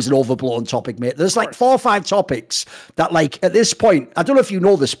was always an overblown topic, mate. There's like 4 or 5 topics that, like, at this point, I don't know if you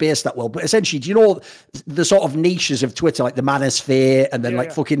know the space that well, but essentially, do you know the sort of niches of Twitter, like the manosphere and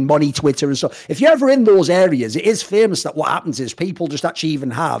then fucking money Twitter and stuff? If you're ever in those areas, it is famous that what happens is people just actually even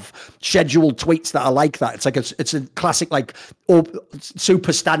have scheduled tweets that are like that. It's like it's a classic, like,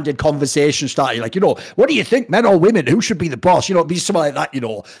 super standard conversation starter. Like, you know, what do you think, men or women? Who should be the boss? You know, it'd be something like that, you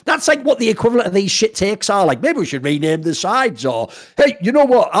know. That's like what the equivalent of these shit takes are. Like, maybe we should rename the sides, or, hey, you know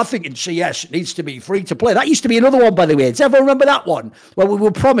what? I think in CS it needs to be free to play. That used to be another one, by the way. Does everyone remember that one? Where we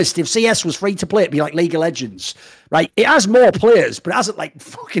were promised if CS was free to play, it'd be like League of Legends. Right, it has more players, but it hasn't like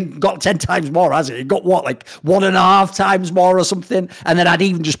fucking got 10 times more, has it? It got what, like 1.5 times more or something? And then I'd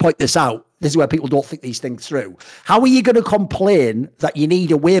even just point this out. This is where people don't think these things through. How are you going to complain that you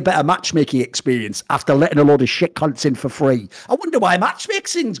need a way better matchmaking experience after letting a load of shit cunts in for free? I wonder why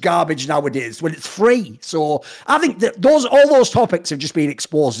matchmaking's garbage nowadays when it's free. So I think that all those topics have just been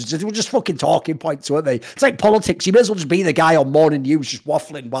exposed. They were just fucking talking points, weren't they? It's like politics. You may as well just be the guy on morning news just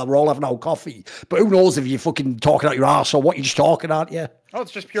waffling while we're all having our coffee. But who knows if you're fucking talking out your arse or what you're just talking, aren't you? Oh,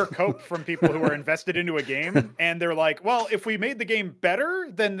 it's just pure cope from people who are invested into a game, and they're like, well, if we made the game better,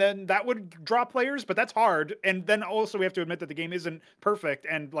 then that would draw players, but that's hard. And then also we have to admit that the game isn't perfect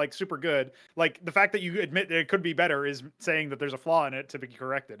and like super good. Like, the fact that you admit that it could be better is saying that there's a flaw in it to be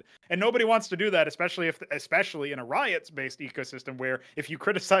corrected. And nobody wants to do that, especially in a Riot-based ecosystem where if you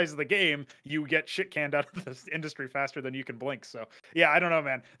criticize the game, you get shit canned out of this industry faster than you can blink. So yeah, I don't know,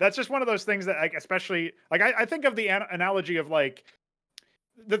 man. That's just one of those things that, like, especially like I think of the analogy of like,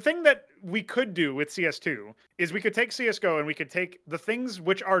 the thing that we could do with CS2 is we could take CSGO and we could take the things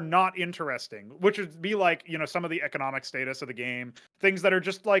which are not interesting, which would be like, you know, some of the economic status of the game, things that are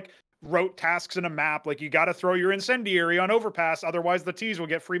just like rote tasks in a map, like you got to throw your incendiary on overpass, otherwise the T's will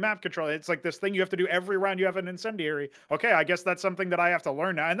get free map control. It's like this thing you have to do every round you have an incendiary. Okay, I guess that's something that I have to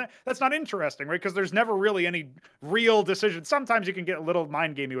learn now. And that's not interesting, right? Because there's never really any real decision. Sometimes you can get a little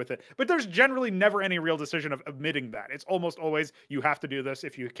mind gamey with it, but there's generally never any real decision of admitting that. It's almost always, you have to do this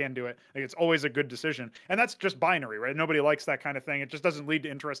if you can do it. Like, it's always a good decision. And that's just binary, right? Nobody likes that kind of thing. It just doesn't lead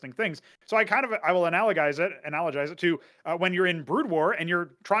to interesting things. So I will analogize it to when you're in Brood War and you're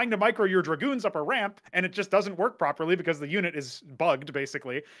trying to micro your dragoons up a ramp and it just doesn't work properly because the unit is bugged,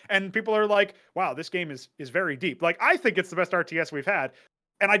 basically. And people are like, wow, this game is very deep. Like, I think it's the best RTS we've had.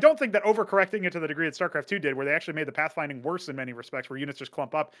 And I don't think that overcorrecting it to the degree that StarCraft 2 did, where they actually made the pathfinding worse in many respects, where units just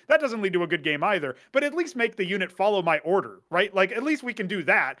clump up, that doesn't lead to a good game either. But at least make the unit follow my order, right? Like, at least we can do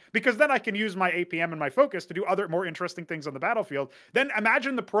that, because then I can use my APM and my focus to do other more interesting things on the battlefield. Then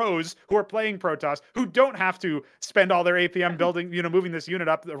imagine the pros who are playing Protoss, who don't have to spend all their APM building, you know, moving this unit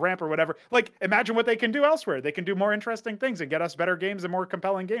up the ramp or whatever. Like, imagine what they can do elsewhere. They can do more interesting things and get us better games and more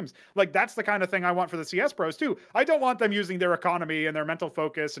compelling games. Like, that's the kind of thing I want for the CS pros too. I don't want them using their economy and their mental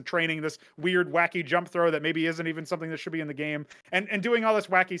focus and training this weird wacky jump throw that maybe isn't even something that should be in the game, and doing all this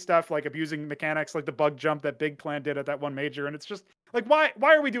wacky stuff like abusing mechanics like the bug jump that Big Plan did at that one major. And it's just like, why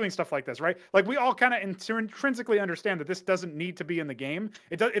are we doing stuff like this, right? Like, we all kind of intrinsically understand that this doesn't need to be in the game.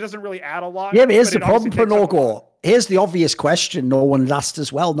 It doesn't really add a lot. Yeah, but here's the problem for Nogo. Here's the obvious question no one asked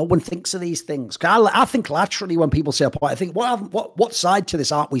as well. No one thinks of these things. I think laterally when people say a point, I think, what side to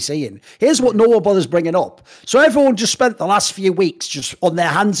this aren't we seeing? Here's what no one bothers bringing up. So everyone just spent the last few weeks just on their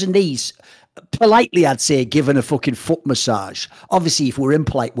hands and knees politely, I'd say, given a fucking foot massage. Obviously, if we're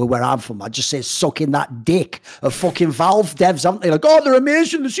impolite, we're where I'm from, I'd just say sucking that dick of fucking Valve devs, haven't they? Like, oh, they're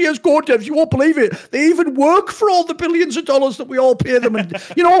amazing, the CSGO devs, you won't believe it. They even work for all the billions of dollars that we all pay them. And,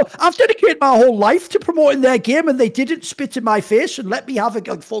 you know, I've dedicated my whole life to promoting their game, and they didn't spit in my face and let me have it.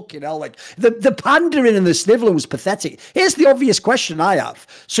 Like, fucking hell, like, the pandering and the sniveling was pathetic. Here's the obvious question I have.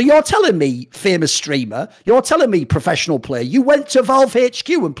 So you're telling me, famous streamer, you're telling me, professional player, you went to Valve HQ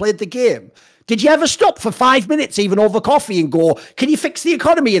and played the game. Did you ever stop for 5 minutes, even over coffee, and go, can you fix the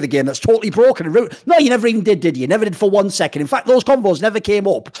economy of the game that's totally broken? No, you never even did you? Never did for 1 second. In fact, those convos never came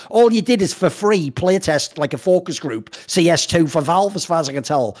up. All you did is for free playtest like a focus group, CS2 for Valve, as far as I can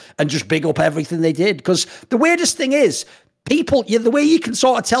tell, and just big up everything they did. Because the weirdest thing is, people, the way you can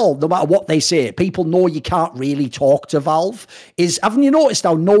sort of tell, no matter what they say, people know you can't really talk to Valve is, haven't you noticed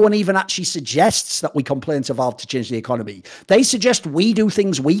how no one even actually suggests that we complain to Valve to change the economy? They suggest we do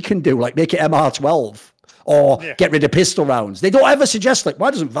things we can do, like make it MR12 or get rid of pistol rounds. They don't ever suggest, like,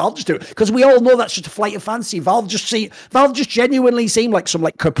 why doesn't Valve just do it? Because we all know that's just a flight of fancy. Valve just genuinely seem like some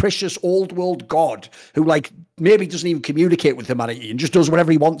like capricious old world god who like maybe doesn't even communicate with humanity and just does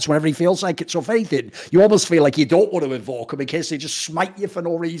whatever he wants whenever he feels like it. So if anything, you almost feel like you don't want to invoke him in case they just smite you for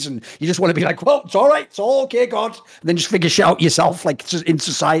no reason. You just want to be like, well, it's all right, it's all okay, God. And then just figure shit out yourself, like just in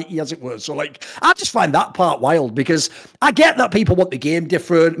society, as it were. So like, I just find that part wild, because I get that people want the game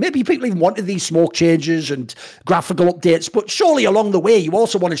different. Maybe people even wanted these smoke changes and graphical updates, but surely along the way, you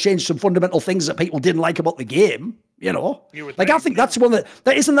also want to change some fundamental things that people didn't like about the game. You know, like, I think that's one that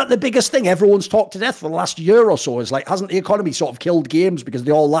isn't that the biggest thing everyone's talked to death for the last year or so, is like, hasn't the economy sort of killed games because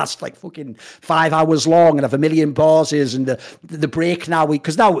they all last like fucking 5 hours long and have a million pauses, and the break now,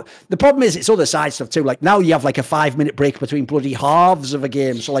 because now the problem is it's other side stuff too. Like now you have like a 5-minute break between bloody halves of a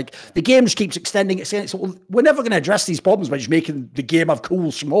game. So like the game just keeps extending. So well, we're never going to address these problems by just making the game have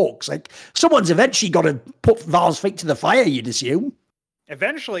cool smokes. Like someone's eventually got to put Valve's feet to the fire, you'd assume.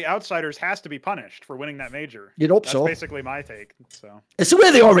 Eventually, Outsiders has to be punished for winning that major. You'd hope so. That's basically my take. So it's the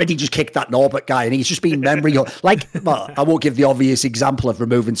way they already just kicked that Norbert guy, and he's just been memory. Like, well, I won't give the obvious example of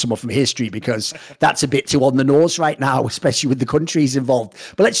removing someone from history because that's a bit too on the nose right now, especially with the countries involved.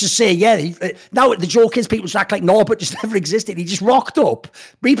 But let's just say, now the joke is people just act like Norbert just never existed. He just rocked up.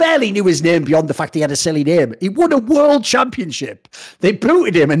 We barely knew his name beyond the fact he had a silly name. He won a world championship. They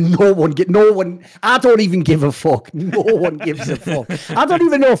booted him, and no one. I don't even give a fuck. No one gives a fuck. I don't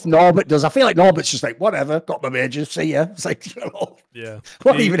even know if Norbert does. I feel like Norbert's just like, whatever, got my majors, see ya. It's like, you know,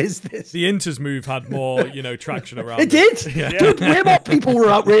 what even is this? The Inters move had more, traction around it. Did? Yeah. Dude, way more people were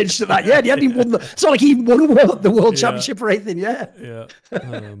outraged at that. Yeah, he hadn't even won it's not like he even won the world championship or anything, Yeah.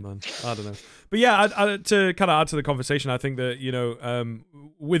 Oh, man. I don't know. But yeah, to kind of add to the conversation, I think that,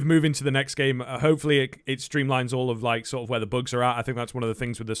 with moving to the next game, hopefully it streamlines all of like sort of where the bugs are at. I think that's one of the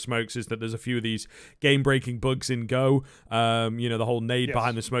things with the smokes is that there's a few of these game-breaking bugs in Go. The whole nade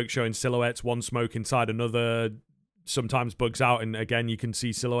behind the smoke showing silhouettes, one smoke inside another, sometimes bugs out, and again you can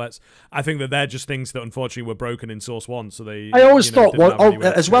see silhouettes. I think that they're just things that unfortunately were broken in Source 1. So I always thought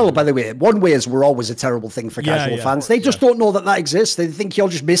as well, by the way, one-ways were always a terrible thing for casual fans. They just don't know that exists. They think you're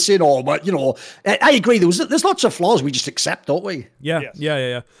just missing, or but I agree. There's lots of flaws we just accept, don't we?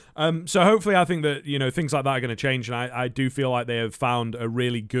 Yeah. So hopefully, I think that things like that are going to change, and I do feel like they have found a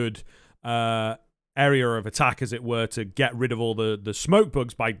really good area of attack, as it were, to get rid of all the smoke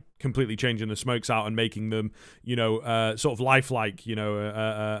bugs by completely changing the smokes out and making them, sort of lifelike,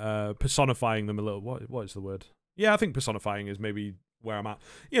 personifying them a little. What is the word? Yeah, I think personifying is maybe where I'm at.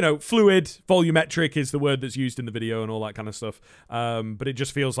 Fluid, volumetric is the word that's used in the video and all that kind of stuff. But it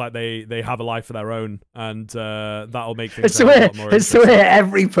just feels like they have a life of their own, and that'll make things a lot more interesting. It's the way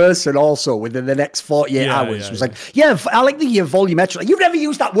every person also within the next 48 hours was like, I like the volumetric. You've never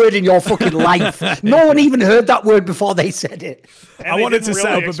used that word in your fucking life. No one even heard that word before they said it. And I wanted to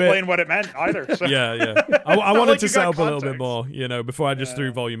set up a bit. Explain what it meant either. So. I wanted to set up a little bit more, before I just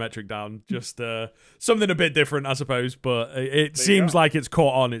threw volumetric down. Just something a bit different, I suppose. But it seems like it's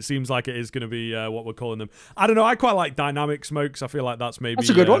caught on. It seems like it is going to be what we're calling them. I don't know. I quite like dynamic smokes. I feel like that's maybe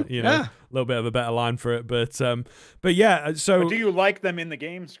a good one. A little bit of a better line for it. But yeah. So, but do you like them in the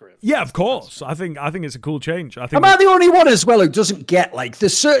game script? Yeah, of course. I think it's a cool change. I think. Am I the only one as well who doesn't get like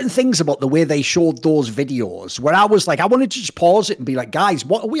there's certain things about the way they showed those videos where I was like, I wanted to just pause it and be like, guys,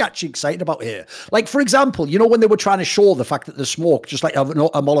 what are we actually excited about here? Like, for example, when they were trying to show the fact that the smoke, just like a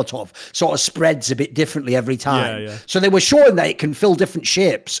Molotov, sort of spreads a bit differently every time. Yeah. So they were showing that it can fill different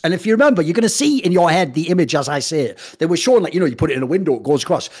shapes. And if you remember, you're going to see in your head the image as I say it. They were showing like, you put it in a window, it goes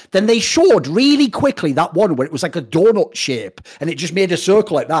across. Then they showed really quickly that one where it was like a donut shape and it just made a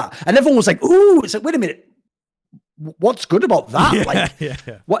circle like that. And everyone was like, ooh, it's like, wait a minute. what's good about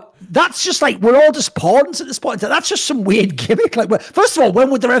that? What? That's just like, we're all just pawns at this point. That's just some weird gimmick. Like, first of all, when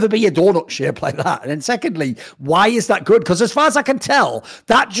would there ever be a donut shape like that? And then secondly, why is that good? Because as far as I can tell,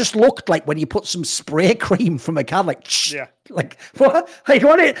 that just looked like when you put some spray cream from a can, like, like what? Like,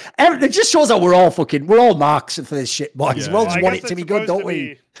 what? It just shows that we're all marks for this shit, boys. We all just want it to be good, don't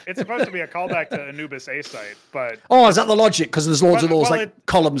we? It's supposed to be a callback to Anubis A-Site, but... Oh, is that the logic? Because there's loads of those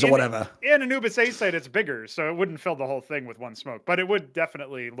columns or whatever. In Anubis A-Site, it's bigger, so it wouldn't fill the whole thing with one smoke, but it would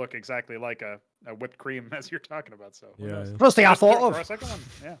definitely look exactly like a whipped cream as you're talking about. So first thing I thought of. Second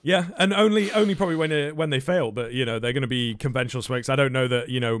one. Yeah, and only probably when they fail, but they're going to be conventional smokes. I don't know that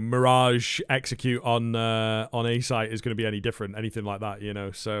Mirage Execute on A-Site is going to be any different, anything like that.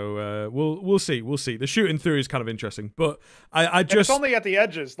 So we'll see. The shooting through is kind of interesting, but I just... It's only at the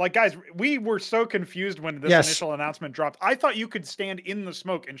edges. Like, guys, we were so confused when this initial announcement dropped. I thought you could stand in the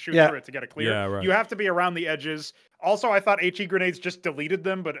smoke and shoot through it to get it clear. Yeah, right. You have to be around the edges. Also, I thought HE grenades just deleted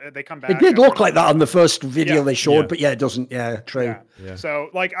them, but they come back. It did look like that on the first video they showed, but it doesn't. Yeah, true. Yeah. So,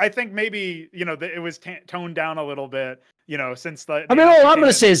 like, I think maybe, it was toned down a little bit, since the... I mean, all I'm going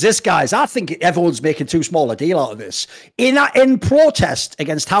to say is this, guys. I think everyone's making too small a deal out of this. In protest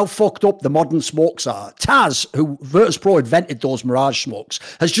against how fucked up the modern smokes are, Taz, who Virtus Pro invented those Mirage smokes,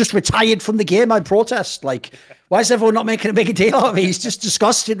 has just retired from the game in protest. Like... Why is everyone not making a big deal out of it? He's just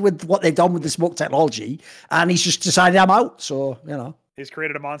disgusted with what they've done with the smoke technology, and he's just decided I'm out. So, he's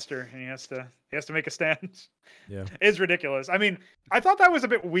created a monster, and he has to make a stand. Yeah, it's ridiculous. I mean, I thought that was a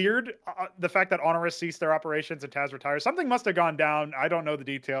bit weird. The fact that Honorous ceased their operations and Taz retires, something must have gone down. I don't know the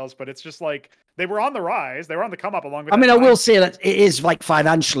details, but it's just like they were on the rise. They were on the come up along with. I mean, I will say that it is like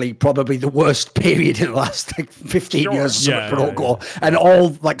financially probably the worst period in the last 15 years of Protocol, and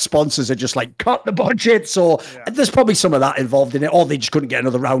all like sponsors are just like cut the budget. So there's probably some of that involved in it, or they just couldn't get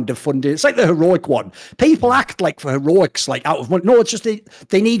another round of funding. It's like the heroic one. People act like for heroics like out of money. No, it's just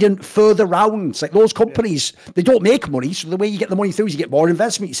they need further rounds. Like those companies, they don't make money. So the way you get the money through is you get more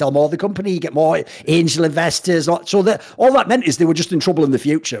investment, you sell more of the company, you get more angel investors. So that all that meant is they were just in trouble in the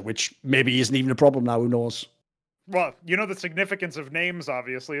future, which maybe isn't even a problem now. Who knows? Well, the significance of names,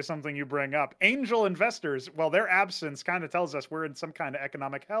 obviously, is something you bring up. Angel investors, well, their absence kind of tells us we're in some kind of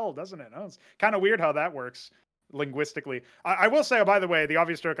economic hell, doesn't it? It's kind of weird how that works linguistically. I will say, by the way, the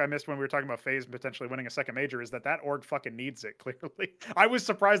obvious joke I missed when we were talking about FaZe potentially winning a second major is that org fucking needs it, clearly. I was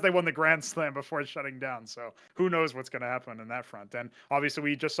surprised they won the Grand Slam before shutting down, so who knows what's going to happen in that front. And obviously,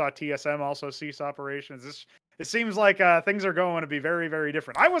 we just saw TSM also cease operations. It seems like things are going to be very, very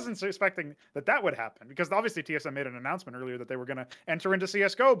different. I wasn't suspecting that would happen because obviously TSM made an announcement earlier that they were going to enter into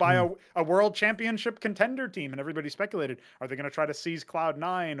CSGO by a world championship contender team. And everybody speculated, are they going to try to seize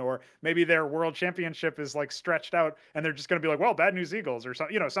Cloud9, or maybe their world championship is like stretched out and they're just going to be like, well, Bad News Eagles or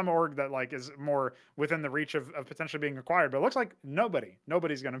some org that like is more within the reach of potentially being acquired. But it looks like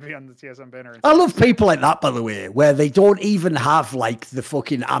nobody's going to be on the TSM banner. I love people like that, by the way, where they don't even have like the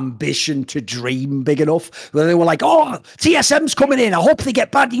fucking ambition to dream big enough. Where they were like, oh, TSM's coming in. I hope they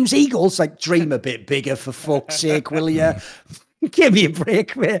get Bad News Eagles. Like, dream a bit bigger for fuck's sake, will you? Give me a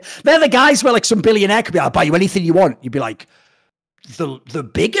break, mate. They're the guys where like some billionaire could be like, I'll buy you anything you want. You'd be like, the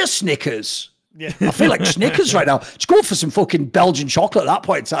bigger Snickers. Yeah. I feel like Snickers right now. Just go for some fucking Belgian chocolate at that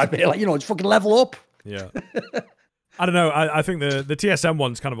point in time, mate. Like, just fucking level up. Yeah. I don't know. I think the TSM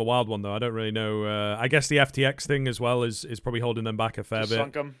one's kind of a wild one, though. I don't really know. I guess the FTX thing as well is probably holding them back a fair bit.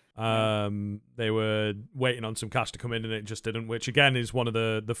 Sunk them. They were waiting on some cash to come in, and it just didn't. Which again is one of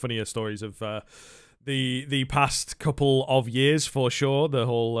the funnier stories of the past couple of years for sure. The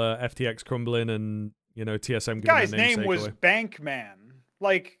whole FTX crumbling and TSM. Guy's name was Bankman.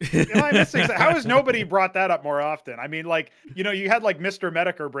 Like, am I missing? How has nobody brought that up more often? I mean, like, you had like Mr.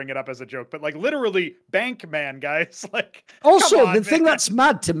 Medicare bring it up as a joke, but like literally Bankman, guys. Like, also the thing that's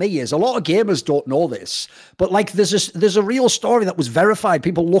mad to me is a lot of gamers don't know this, but like there's a real story that was verified.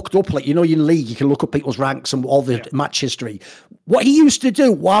 People looked up, like, in League, you can look up people's ranks and all the match history. What he used to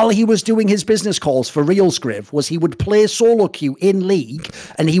do while he was doing his business calls for Realscriv was he would play solo queue in League,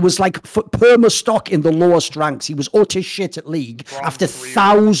 and he was like perma stock in the lowest ranks. He was utter shit at League after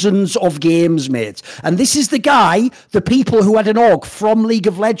thousands of games, mate. And this is the guy, the people who had an org from League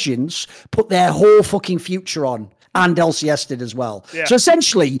of Legends put their whole fucking future on. And LCS did as well. Yeah. So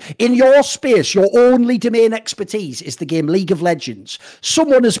essentially, in your space, your only domain expertise is the game League of Legends.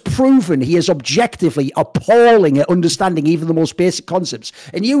 Someone has proven he is objectively appalling at understanding even the most basic concepts.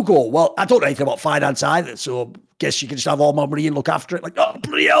 And you go, well, I don't know anything about finance either, so guess you can just have all my money and look after it. Like, oh,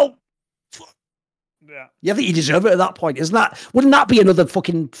 bloody hell. Yeah. You think you deserve it at that point, wouldn't that be another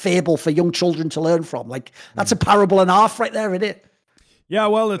fucking fable for young children to learn from? Like, that's a parable and a half right there, isn't it? Yeah,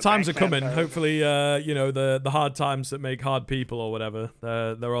 well, the times are coming. Hopefully, you know, the hard times that make hard people or whatever,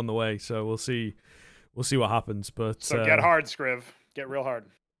 they're on the way. So we'll see what happens. But so get hard, Scriv. Get real hard.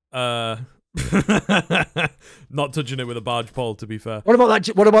 Not touching it with a barge pole, to be fair. What about that?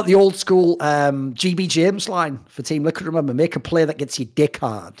 What about the old school GB James line for Team Liquid? Remember, make a play that gets you dick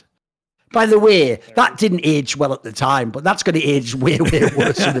hard. By the way, that didn't age well at the time, but that's going to age way, way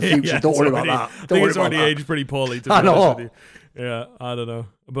worse in the future. Don't worry about that. I think it's already aged pretty poorly, to be honest with you. Yeah, I don't know.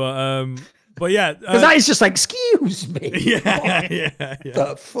 But yeah. Because that is just like, excuse me. Yeah.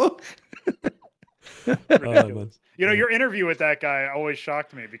 The fuck? Ridiculous. You know, your interview with that guy always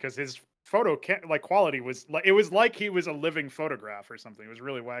shocked me because his photo quality was like, it was like he was a living photograph or something. It was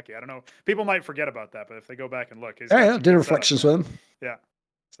really wacky. I don't know. People might forget about that, but if they go back and look, did reflections with him. Yeah.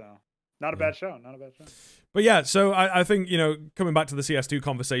 So not a bad show. But yeah, so I think, you know, coming back to the CS2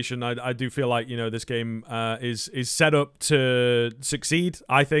 conversation, I do feel like, you know, this game is set up to succeed,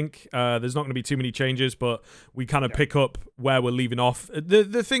 I think. There's not going to be too many changes, but we kind of pick up where we're leaving off.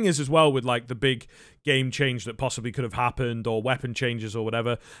 The thing is as well with like the big game change that possibly could have happened or weapon changes or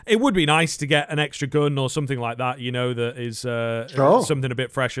whatever, it would be nice to get an extra gun or something like that, you know, that is something a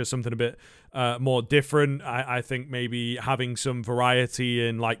bit fresher, something a bit more different. I think maybe having some variety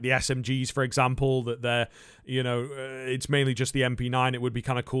in like the SMGs, for example, that they're, you know, it's mainly just the MP9. It would be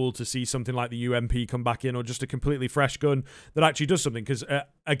kind of cool to see something like the UMP come back in, or just a completely fresh gun that actually does something. Because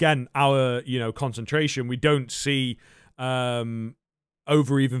again, our, you know, concentration, we don't see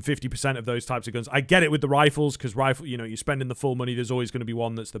over even 50% of those types of guns. I get it with the rifles, because you know, you're spending the full money, there's always going to be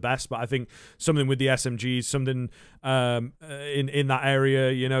one that's the best, but I think something with the SMGs, something in that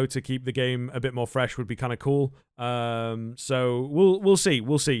area, you know, to keep the game a bit more fresh would be kind of cool. So we'll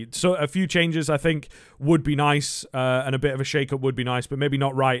see. So a few changes I think would be nice, and a bit of a shake-up would be nice, but maybe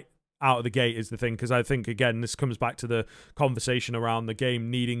not right out of the gate is the thing, because I think, again, this comes back to the conversation around the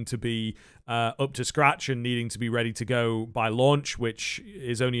game needing to be up to scratch and needing to be ready to go by launch, which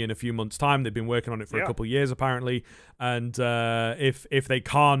is only in a few months' time. They've been working on it for a couple of years, apparently, and if they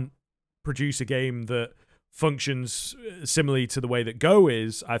can't produce a game that functions similarly to the way that Go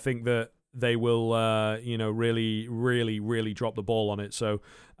is, I think that they will, you know, really drop the ball on it. So,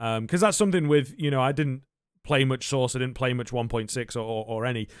 because that's something with, you know, I didn't play much Source, I didn't play much 1.6 or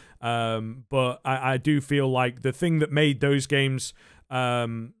any, but I do feel like the thing that made those games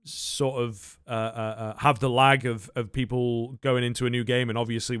sort of have the lag of people going into a new game, and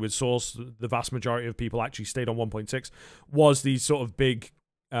obviously with Source the vast majority of people actually stayed on 1.6, was these sort of big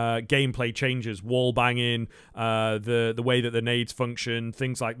gameplay changes, wall banging, the way that the nades function,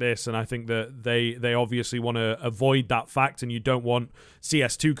 things like this. And I think that they obviously want to avoid that fact, and you don't want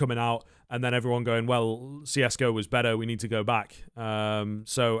CS2 coming out and then everyone going, well, CSGO was better, we need to go back.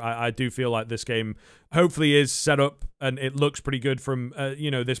 So I do feel like this game hopefully is set up, and it looks pretty good from, you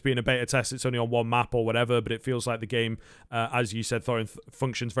know, this being a beta test. It's only on one map or whatever, but it feels like the game, as you said, Thorin,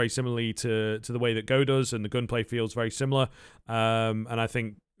 functions very similarly to the way that Go does, and the gunplay feels very similar. And I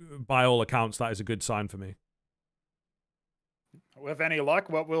think, by all accounts, that is a good sign for me. With any luck,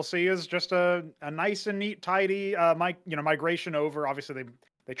 what we'll see is just a nice and neat, tidy migration over. Obviously,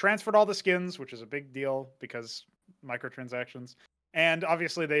 they transferred all the skins, which is a big deal because microtransactions. And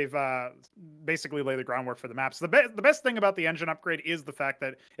obviously, they've basically laid the groundwork for the maps. The best thing about the engine upgrade is the fact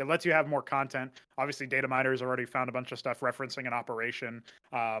that it lets you have more content. Obviously, data miners already found a bunch of stuff referencing an operation.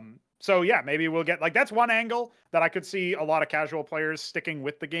 So yeah, maybe we'll get, like, that's one angle that I could see a lot of casual players sticking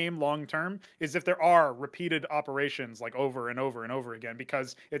with the game long term, is if there are repeated operations like over and over and over again,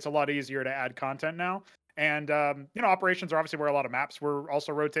 because it's a lot easier to add content now. And, you know, operations are obviously where a lot of maps were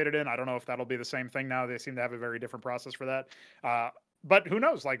also rotated in. I don't know if that'll be the same thing now. They seem to have a very different process for that. But who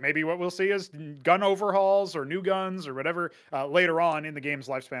knows? Like, maybe what we'll see is gun overhauls or new guns or whatever later on in the game's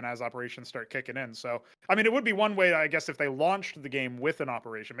lifespan as operations start kicking in. So, I mean, it would be one way, I guess, if they launched the game with an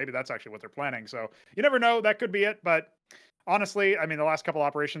operation. Maybe that's actually what they're planning. So you never know. That could be it. But honestly, I mean, the last couple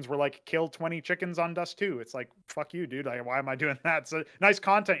operations were like kill 20 chickens on Dust 2. It's like, fuck you, dude. Why am I doing that? So nice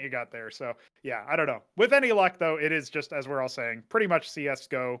content you got there. So yeah, I don't know. With any luck, though, it is just, as we're all saying, pretty much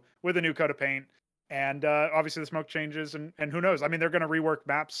CSGO with a new coat of paint. And obviously the smoke changes, and who knows? I mean, they're going to rework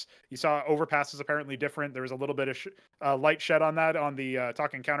maps. You saw Overpass is apparently different. There was a little bit of light shed on that on the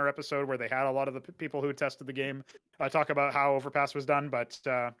Talk Encounter episode, where they had a lot of the people who tested the game talk about how Overpass was done. But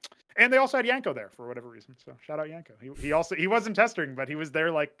and they also had Yanko there for whatever reason. So shout out Yanko. He wasn't testing, but he was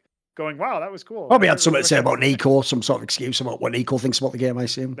there, like, going, wow, that was cool. Probably had something to say about Nico, some sort of excuse about what Nico thinks about the game, I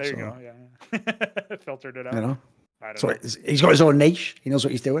assume. There you go, yeah. Filtered it out. You know? I don't know. He's got his own niche. He knows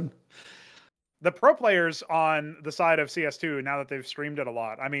what he's doing. The pro players on the side of CS2, now that they've streamed it a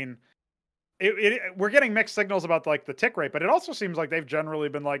lot, I mean, we're getting mixed signals about like the tick rate, but it also seems like they've generally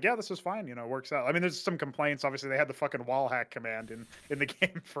been like, yeah, this is fine, you know, works out. I mean, there's some complaints. Obviously, they had the fucking wall hack command in the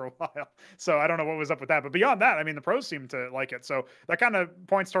game for a while, so I don't know what was up with that. But beyond that, I mean, the pros seem to like it. So that kind of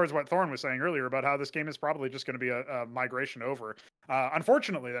points towards what Thorin was saying earlier about how this game is probably just going to be a migration over.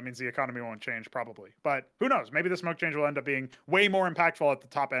 Unfortunately, that means the economy won't change probably, but who knows? Maybe the smoke change will end up being way more impactful at the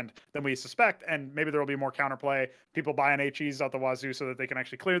top end than we suspect, and maybe there will be more counterplay. People buying HEs out the wazoo so that they can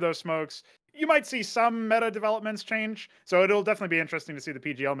actually clear those smokes. You might see some meta developments change, so it'll definitely be interesting to see the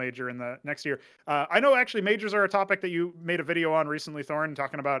PGL major in the next year. I know actually majors are a topic that you made a video on recently, Thorin,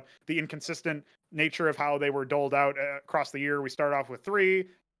 talking about the inconsistent nature of how they were doled out across the year. We started off with 3,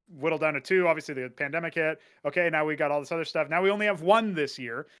 whittled down to 2. Obviously, the pandemic hit. Okay, now we got all this other stuff. Now we only have 1 this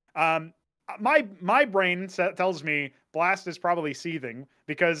year. My brain tells me Blast is probably seething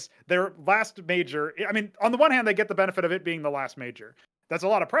because their last major, I mean, on the one hand, they get the benefit of it being the last major. That's a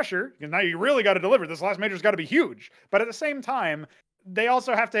lot of pressure because now you really got to deliver. This last major's got to be huge. But at the same time, they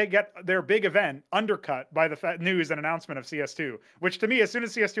also have to get their big event undercut by the news and announcement of CS2, which to me, as soon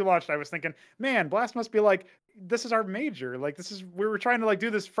as CS2 launched, I was thinking, man, Blast must be like, this is our major. Like, we were trying to like do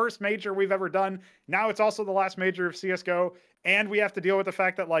this first major we've ever done. Now it's also the last major of CSGO. And we have to deal with the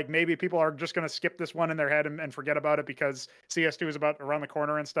fact that like maybe people are just going to skip this one in their head and forget about it because CS2 is about around the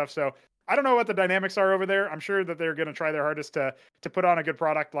corner and stuff. So I don't know what the dynamics are over there. I'm sure that they're going to try their hardest to put on a good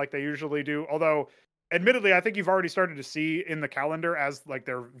product like they usually do. Although, admittedly, I think you've already started to see in the calendar, as like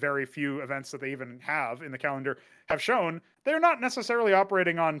their very few events that they even have in the calendar have shown, they're not necessarily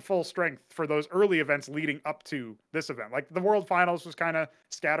operating on full strength for those early events leading up to this event. Like the World Finals was kind of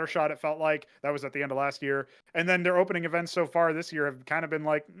scattershot, it felt like. That was at the end of last year. And then their opening events so far this year have kind of been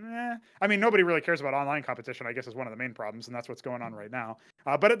like, eh. I mean, nobody really cares about online competition, I guess, is one of the main problems, and that's what's going on right now.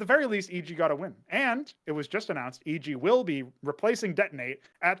 But at the very least, EG got a win. And it was just announced EG will be replacing Detonate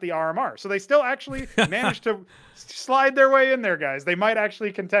at the RMR. So they still actually managed to slide their way in there, guys. They might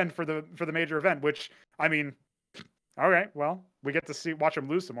actually contend for the major event, which, I mean, all right, well, we get to watch them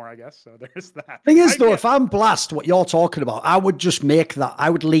lose some more, I guess. So there's that. Thing is, though, if I'm Blast, what you're talking about, I would just make that.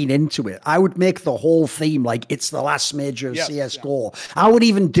 I would lean into it. I would make the whole theme like it's the last major of CSGO. Yeah. I would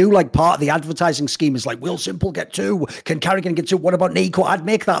even do like part of the advertising scheme is like, will Simple get 2? Can Carrigan get 2? What about Nico? I'd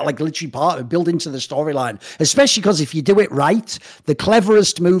make that like literally part of it, build into the storyline. Especially because if you do it right, the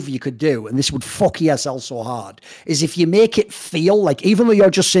cleverest move you could do, and this would fuck ESL so hard, is if you make it feel like, even though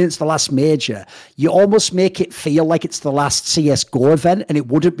you're just saying it's the last major, you almost make it feel like it's the last CSGO event, and it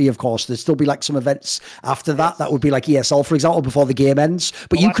wouldn't be, of course. There'd still be like some events after that. That would be like ESL, for example, before the game ends.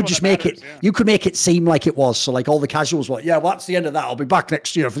 But you could just make it, you could make it seem like it was. So like all the casuals were like, yeah, well, that's the end of that. I'll be back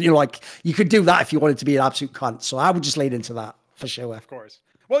next year. You know, like you could do that if you wanted to be an absolute cunt. So I would just lean into that for sure. Of course.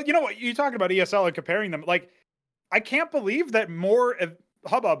 Well, you know what? You talking about ESL and comparing them. Like, I can't believe that more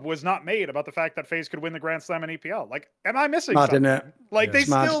hubbub was not made about the fact that FaZe could win the Grand Slam and EPL. Like, am I missing something? Like, they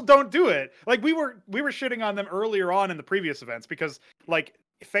still don't do it. Like, we were shitting on them earlier on in the previous events because, like,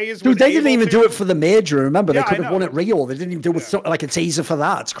 FaZe was they didn't even do it for the major. Remember, they could have won at Rio. They didn't even do it with like a teaser for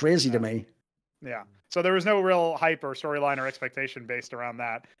that. It's crazy to me. Yeah. So there was no real hype or storyline or expectation based around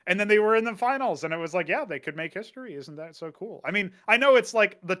that. And then they were in the finals, and it was like, yeah, they could make history. Isn't that so cool? I mean, I know it's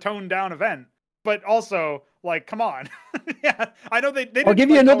like the toned down event, but also, like, come on. Yeah, I know they I'll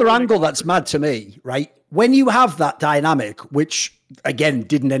give you another angle that's mad to me, right? When you have that dynamic, which, again,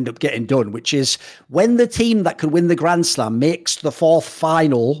 didn't end up getting done, which is when the team that could win the Grand Slam makes the 4th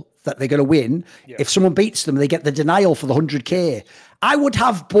final that they're going to win, if someone beats them, they get the denial for the 100K. I would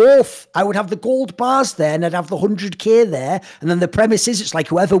have both. I would have the gold bars there, and I'd have the 100K there. And then the premise is it's like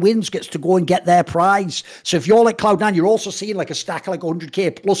whoever wins gets to go and get their prize. So if you're like Cloud9, you're also seeing like a stack of like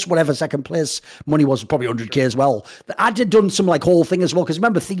 100K plus whatever second place money was, probably 100K as well. I'd have done some like whole thing as well. Because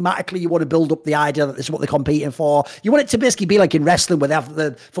remember, thematically, you want to build up the idea that this is what they're competing for. You want it to basically be like in wrestling where they have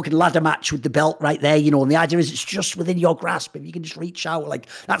the fucking ladder match with the belt right there, you know. And the idea is it's just within your grasp. If you can just reach out, like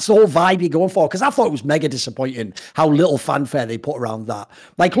that's the whole vibe you're going for. Because I thought it was mega disappointing how little fanfare they put around that.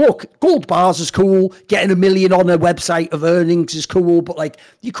 Like, look, gold bars is cool, getting 1 million on a website of earnings is cool, but like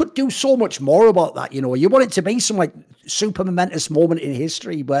you could do so much more about that, you know. You want it to be some like super momentous moment in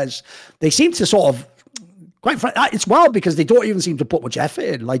history, whereas they seem to sort of, quite frankly, it's wild because they don't even seem to put much effort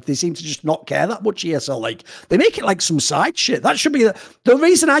in. Like, they seem to just not care that much, ESL. Like, they make it like some side shit. That should be the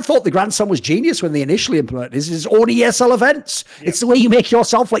reason I thought the Grand Slam was genius when they initially implemented this is own ESL events. Yep. It's the way you make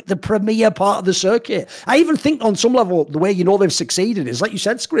yourself like the premier part of the circuit. I even think on some level, the way you know they've succeeded is, like you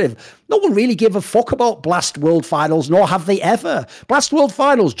said, Scriv, no one really gave a fuck about Blast World Finals, nor have they ever. Blast World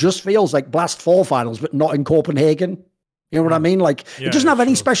Finals just feels like Blast 4 Finals, but not in Copenhagen. You know what I mean? Like, it doesn't have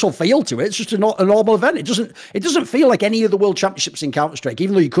any special feel to it. It's just a normal event. It doesn't feel like any of the World Championships in Counter-Strike,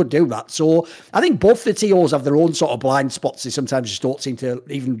 even though you could do that. So I think both the TOs have their own sort of blind spots they sometimes just don't seem to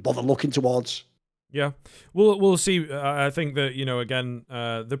even bother looking towards. Yeah, we'll see. I think that, you know, again,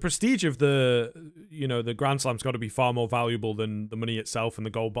 the prestige of the, you know, the Grand Slam's got to be far more valuable than the money itself and the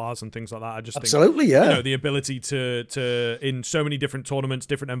gold bars and things like that. I just think, you know, the ability to in so many different tournaments,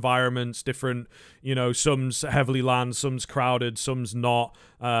 different environments, different, you know, some's heavily land, some's crowded, some's not.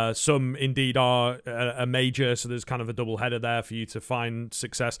 Some indeed are a major, so there's kind of a double header there for you to find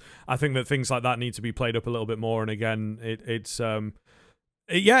success. I think that things like that need to be played up a little bit more. And again,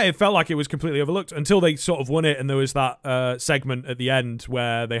 it felt like it was completely overlooked until they sort of won it, and there was that segment at the end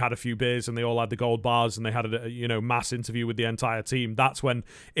where they had a few beers and they all had the gold bars and they had a, you know, mass interview with the entire team. That's when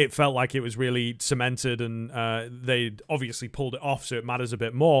it felt like it was really cemented, and they obviously pulled it off, so it matters a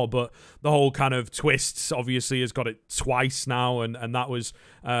bit more. But the whole kind of twists obviously has got it twice now, and that was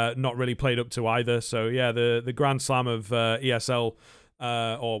not really played up to either. So yeah, the Grand Slam of ESL.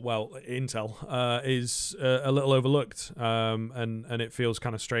 Intel is a little overlooked, and it feels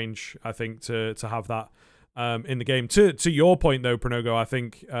kind of strange, I think, to have that in the game. To your point though, Pronogo, I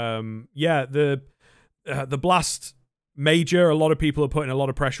think the Blast major, a lot of people are putting a lot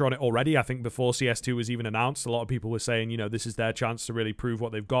of pressure on it already. I think before CS2 was even announced, a lot of people were saying, you know, this is their chance to really prove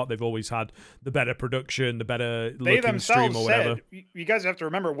what they've got. They've always had the better production, the better looking stream or whatever. You guys have to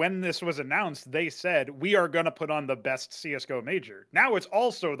remember, when this was announced, they said, we are going to put on the best CSGO major. Now it's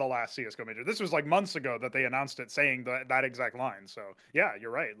also the last CSGO major. This was like months ago that they announced it, saying that exact line. So yeah,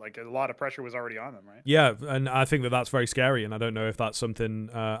 you're right. Like, a lot of pressure was already on them, right? Yeah, and I think that that's very scary, and I don't know if that's something...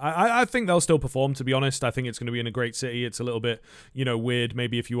 I think they'll still perform, to be honest. I think it's going to be in a great city. It's a little bit, you know, weird.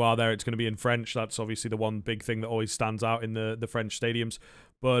 Maybe if you are there, it's going to be in French. That's obviously the one big thing that always stands out in the French stadiums.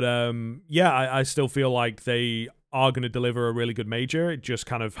 But yeah, I still feel like they are going to deliver a really good major. It just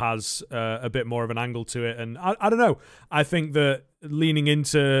kind of has a bit more of an angle to it. And I don't know. I think that leaning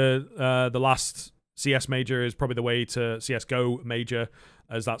into the last CS major is probably the way to CSGO major,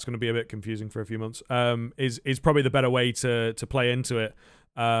 as that's going to be a bit confusing for a few months, is probably the better way to play into it.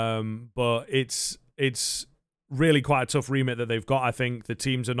 But it's really quite a tough remit that they've got. I think the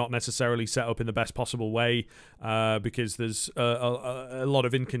teams are not necessarily set up in the best possible way because there's a lot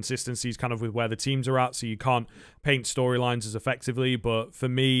of inconsistencies kind of with where the teams are at, so you can't paint storylines as effectively. But for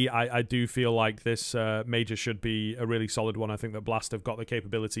me, I do feel like this major should be a really solid one. I think that Blast have got the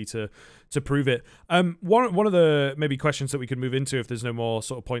capability to prove it. One of the maybe questions that we could move into, if there's no more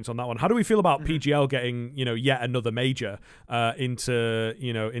sort of points on that one, how do we feel about PGL getting, you know, yet another major into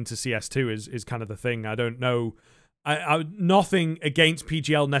CS2 is kind of the thing. I don't know. I nothing against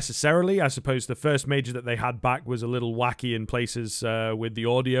PGL necessarily. I suppose the first major that they had back was a little wacky in places with the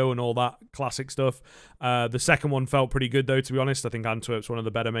audio and all that classic stuff. The second one felt pretty good, though, to be honest. I think Antwerp's one of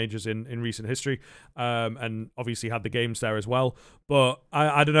the better majors in recent history, and obviously had the games there as well. But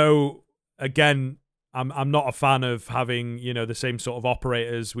I don't know. Again, I'm not a fan of having, you know, the same sort of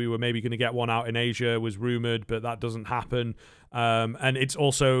operators. We were maybe going to get one out in Asia, was rumored, but that doesn't happen. And it's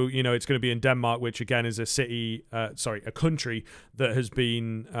also, you know, it's going to be in Denmark, which again is a country that has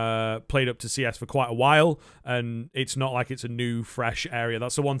been played up to CS for quite a while, and it's not like it's a new, fresh area.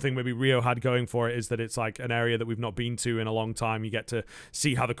 That's the one thing maybe Rio had going for it, is that it's like an area that we've not been to in a long time. You get to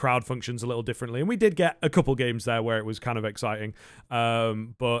see how the crowd functions a little differently, and we did get a couple games there where it was kind of exciting.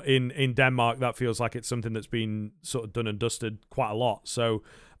 But in Denmark, that feels like it's something that's been sort of done and dusted quite a lot. So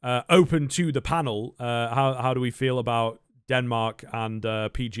open to the panel, how do we feel about Denmark and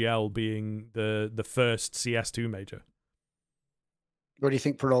PGL being the first CS2 major? What do you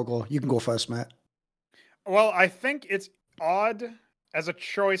think, Pronogo? You can go first, Matt. Well, I think it's odd as a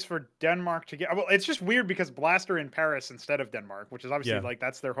choice for Denmark to get. Well, it's just weird because Blast are in Paris instead of Denmark, which is obviously like,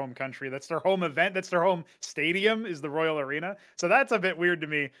 that's their home country, that's their home event, that's their home stadium, is the Royal Arena. So that's a bit weird to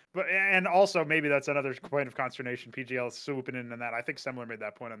me. But and also maybe that's another point of consternation. PGL is swooping in on that. I think Semler made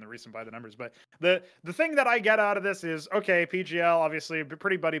that point on the recent By the Numbers. But the thing that I get out of this is, okay, PGL obviously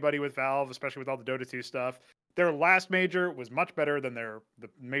pretty buddy with Valve, especially with all the Dota 2 stuff. Their last major was much better than the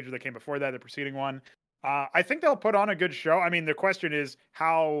major that came before that, the preceding one. I think they'll put on a good show. I mean, the question is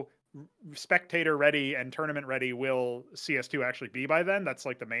how spectator ready and tournament ready will CS2 actually be by then. That's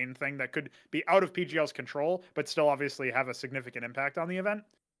like the main thing that could be out of PGL's control, but still obviously have a significant impact on the event.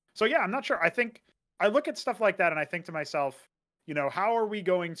 So yeah, I'm not sure. I think I look at stuff like that and I think to myself, you know, how are we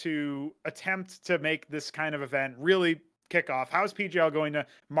going to attempt to make this kind of event really kick off? How is PGL going to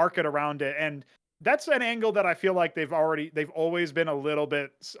market around it? And that's an angle that I feel like they've always been a little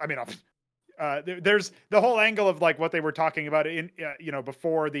bit, I mean, there's the whole angle of like what they were talking about in,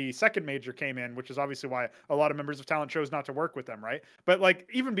 before the second major came in, which is obviously why a lot of members of talent chose not to work with them, right? But like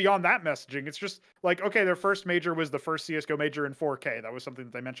even beyond that messaging, it's just like, okay, their first major was the first CSGO major in 4K. That was something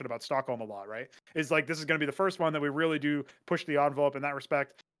that they mentioned about Stockholm a lot, right? Is like, this is going to be the first one that we really do push the envelope in that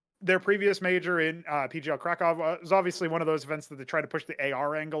respect. Their previous major in PGL Krakow was obviously one of those events that they try to push the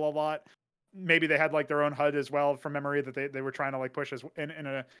AR angle a lot. Maybe they had like their own HUD as well from memory that they were trying to like push as in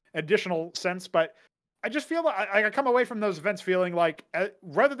an additional sense. But I just feel like I come away from those events feeling like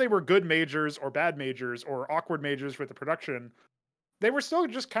whether they were good majors or bad majors or awkward majors with the production, they were still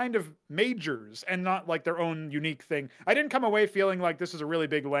just kind of majors and not like their own unique thing. I didn't come away feeling like this is a really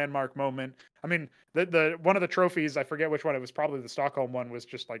big landmark moment. I mean, the one of the trophies, I forget which one, it was probably the Stockholm one, was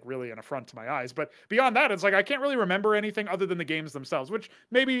just like really an affront to my eyes. But beyond that, it's like I can't really remember anything other than the games themselves, which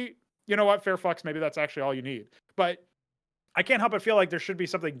maybe, you know what, fair fucks, maybe that's actually all you need. But I can't help but feel like there should be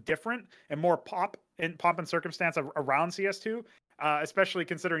something different and more pomp and circumstance around CS2, especially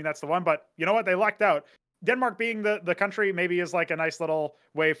considering that's the one. But you know what, they lucked out. Denmark being the country maybe is like a nice little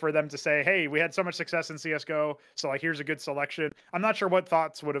way for them to say, hey, we had so much success in CSGO, so like here's a good selection. I'm not sure what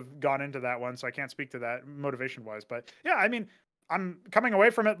thoughts would have gone into that one, so I can't speak to that motivation wise. But yeah, I mean, I'm coming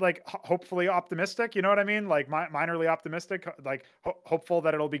away from it like hopefully optimistic, you know what I mean? Like minorly optimistic, like hopeful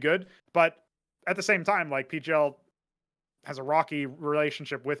that it'll be good. But at the same time, like PGL has a rocky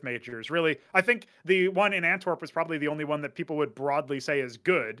relationship with majors. Really, I think the one in Antwerp was probably the only one that people would broadly say is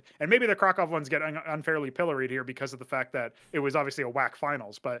good. And maybe the Krakow ones get unfairly pilloried here because of the fact that it was obviously a whack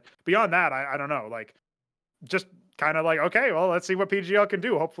finals. But beyond that, I don't know, like just kind of like, okay, well, let's see what PGL can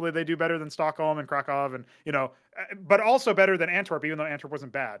do. Hopefully they do better than Stockholm and Krakow and, but also better than Antwerp, even though Antwerp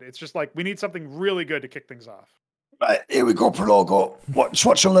wasn't bad. It's just like, we need something really good to kick things off. Right, here we go, Prologo.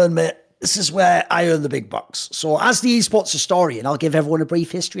 Watch and learn, mate. This is where I earn the big bucks. So as the esports historian, I'll give everyone a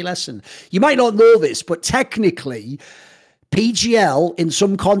brief history lesson. You might not know this, but technically, PGL, in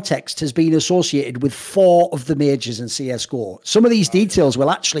some context, has been associated with 4 of the majors in CSGO. Some of these details will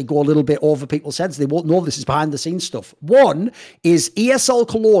actually go a little bit over people's heads. They won't know this is behind-the-scenes stuff. One is ESL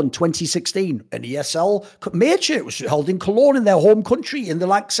Cologne 2016, an ESL major. It was held in Cologne, in their home country, in the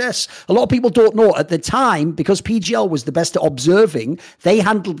Lanxess. A lot of people don't know. At the time, because PGL was the best at observing, they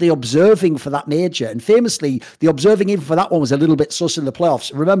handled the observing for that major. And famously, the observing even for that one was a little bit sus in the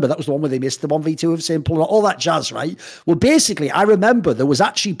playoffs. Remember, that was the one where they missed the 1v2 of Simple, all that jazz, right? Well, basically, I remember there was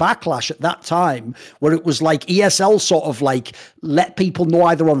actually backlash at that time where it was like ESL sort of like let people know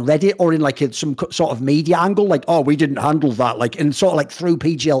either on Reddit or in like some sort of media angle, like, oh, we didn't handle that, like, and sort of like threw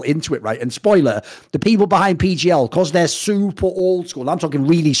PGL into it, right? And spoiler, the people behind PGL, because they're super old school, I'm talking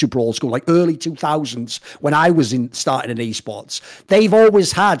really super old school, like early 2000s when I was starting in esports, they've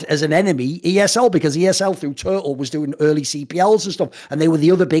always had as an enemy ESL, because ESL through Turtle was doing early CPLs and stuff, and they were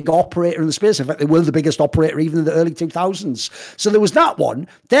the other big operator in the space. In fact, they were the biggest operator even in the early 2000s. So there was that one.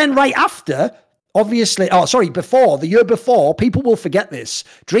 Then right after, obviously, the year before, people will forget this.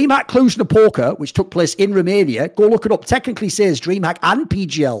 DreamHack Cluj Poker, which took place in Romania, go look it up, technically says DreamHack and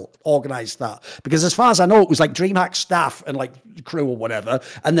PGL organised that. Because as far as I know, it was like DreamHack staff and like crew or whatever.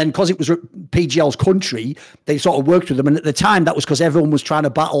 And then because it was PGL's country, they sort of worked with them. And at the time, that was because everyone was trying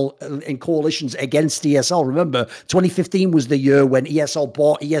to battle in coalitions against ESL. Remember, 2015 was the year when ESL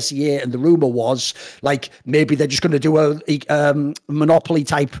bought ESEA, and the rumour was like maybe they're just going to do a monopoly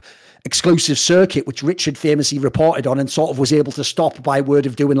type exclusive circuit, which Richard famously reported on and sort of was able to stop by word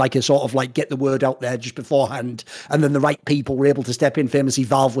of doing like a sort of like get the word out there just beforehand. And then the right people were able to step in. Famously,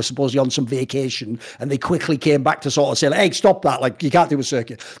 Valve was supposedly on some vacation and they quickly came back to sort of say, like, hey, stop that. Like, you can't do a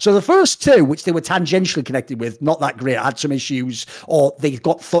circuit. So the first 2, which they were tangentially connected with, not that great, had some issues, or they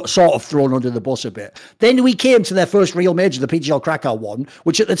got sort of thrown under the bus a bit. Then we came to their first real major, the PGL Krakow one,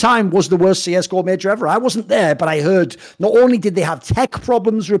 which at the time was the worst CSGO major ever. I wasn't there, but I heard not only did they have tech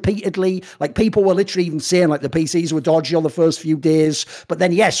problems repeatedly, like people were literally even saying like the PCs were dodgy on the first few days, but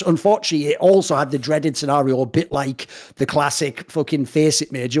then yes, unfortunately it also had the dreaded scenario, a bit like the classic fucking face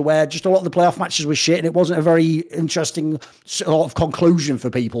it major, where just a lot of the playoff matches were shit and it wasn't a very interesting sort of conclusion for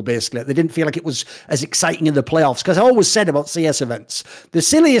people. Basically, they didn't feel like it was as exciting in the playoffs, because I always said about CS events, the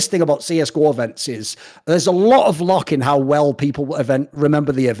silliest thing about CSGO events is there's a lot of luck in how well people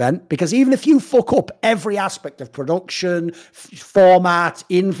remember the event, because even if you fuck up every aspect of production, format,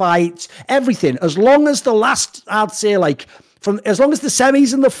 invites, everything, as long as the last, I'd say like as long as the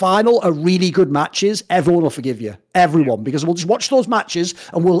semis and the final are really good matches, everyone will forgive you. Everyone, because we'll just watch those matches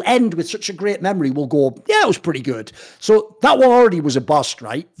and we'll end with such a great memory. We'll go, yeah, it was pretty good. So that one already was a bust,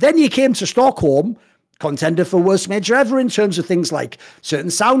 right? Then you came to Stockholm, contender for worst major ever in terms of things like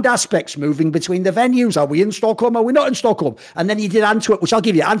certain sound aspects, moving between the venues. Are we in Stockholm? Are we not in Stockholm? And then you did Antwerp, which I'll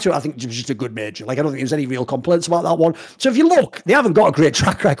give you. Antwerp, I think, was just a good major. Like, I don't think there's any real complaints about that one. So if you look, they haven't got a great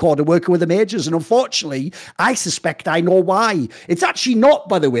track record of working with the majors. And unfortunately, I suspect I know why. It's actually not,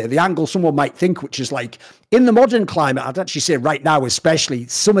 by the way, the angle someone might think, which is like, in the modern climate, I'd actually say right now, especially,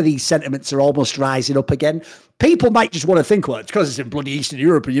 some of these sentiments are almost rising up again. People might just want to think, well, it's because it's in bloody Eastern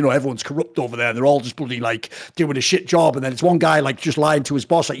Europe and, you know, everyone's corrupt over there. They're all just bloody, like, doing a shit job. And then it's one guy, like, just lying to his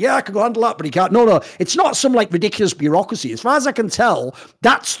boss, like, yeah, I can go handle that, but he can't. No, it's not some, like, ridiculous bureaucracy. As far as I can tell,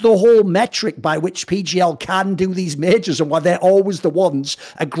 that's the whole metric by which PGL can do these majors and why they're always the ones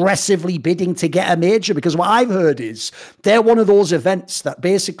aggressively bidding to get a major. Because what I've heard is they're one of those events that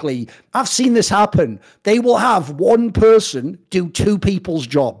basically, I've seen this happen. They will have one person do two people's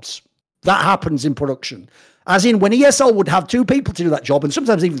jobs. That happens in production. As in, when ESL would have two people to do that job, and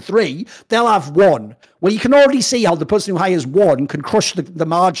sometimes even three, they'll have one. Well, you can already see how the person who hires one can crush the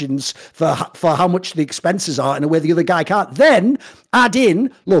margins for how much the expenses are in a way the other guy can't. Then add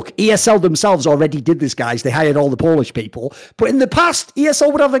in, look, ESL themselves already did this, guys. They hired all the Polish people. But in the past,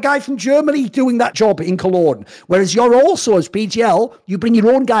 ESL would have a guy from Germany doing that job in Cologne. Whereas you're also, as PGL, you bring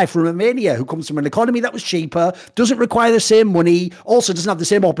your own guy from Romania who comes from an economy that was cheaper, doesn't require the same money, also doesn't have the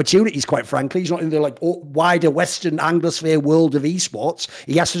same opportunities, quite frankly. He's not in the like wider Western Anglosphere world of esports.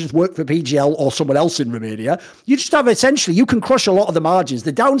 He has to just work for PGL or someone else in Romania. You just have, essentially, you can crush a lot of the margins.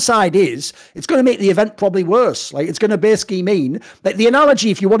 The downside is it's going to make the event probably worse. Like, it's going to basically mean that the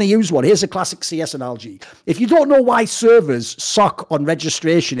analogy, if you want to use one, here's a classic CS analogy. If you don't know why servers suck on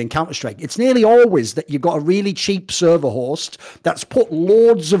registration in Counter-Strike, it's nearly always that you've got a really cheap server host that's put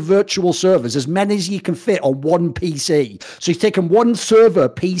loads of virtual servers, as many as you can fit on one PC. So he's taken one server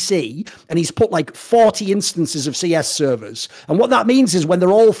PC and he's put like 40 instances of CS servers. And what that means is when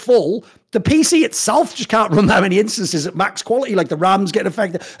they're all full, the PC itself just can't run that many instances at max quality, like the RAM's getting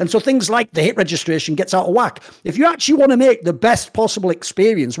affected. And so things like the hit registration gets out of whack. If you actually want to make the best possible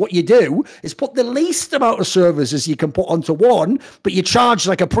experience, what you do is put the least amount of servers as you can put onto one, but you charge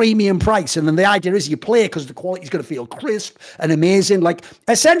like a premium price. And then the idea is you play because the quality is going to feel crisp and amazing. Like,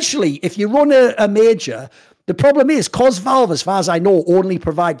 essentially, if you run a major, the problem is, because Valve, as far as I know, only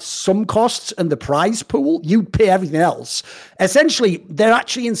provides some costs and the prize pool, you pay everything else. Essentially, they're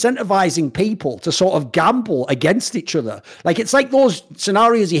actually incentivizing people to sort of gamble against each other. Like, it's like those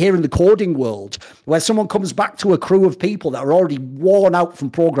scenarios you hear in the coding world where someone comes back to a crew of people that are already worn out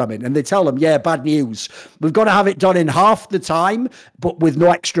from programming and they tell them, yeah, bad news. We've got to have it done in half the time, but with no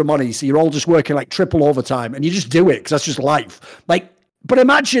extra money. So you're all just working like triple overtime and you just do it because that's just life. Like, but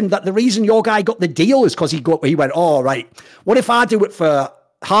imagine that the reason your guy got the deal is because he went, oh, right, what if I do it for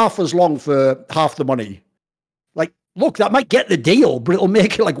half as long for half the money? Like, look, that might get the deal, but it'll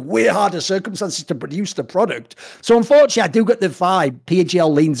make it like way harder circumstances to produce the product. So unfortunately, I do get the vibe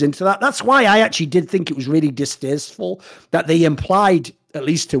PGL leans into that. That's why I actually did think it was really distasteful that they implied, at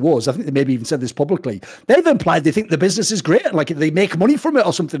least to us, I think they maybe even said this publicly, they've implied they think the business is great, like they make money from it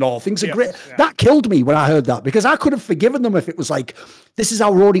or something, or things are great. Yeah. That killed me when I heard that, because I could have forgiven them if it was like, this is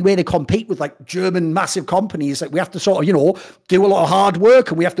our only way to compete with like German massive companies. Like, we have to sort of, you know, do a lot of hard work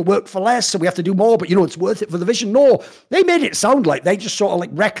and we have to work for less, so we have to do more, but you know, it's worth it for the vision. No, they made it sound like they just sort of like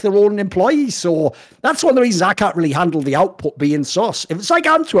wreck their own employees. So that's one of the reasons I can't really handle the output being sus. If it's like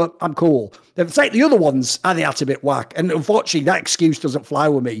Antwerp, I'm cool. If it's like the other ones, I think that's a bit whack. And unfortunately, that excuse doesn't fly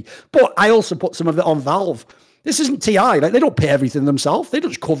with me. But I also put some of it on Valve. This isn't TI. Like, they don't pay everything themselves. They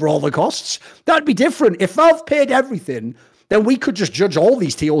don't just cover all the costs. That'd be different. If Valve paid everything, then we could just judge all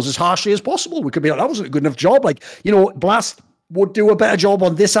these TOs as harshly as possible. We could be like, that wasn't a good enough job. Like, you know, Blast would do a better job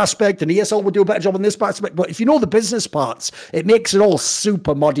on this aspect and ESL would do a better job on this aspect. But if you know the business parts, it makes it all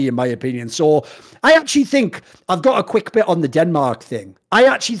super muddy, in my opinion. So I actually think, I've got a quick bit on the Denmark thing. I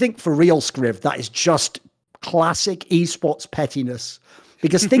actually think, for real, Scriv, that is just classic esports pettiness.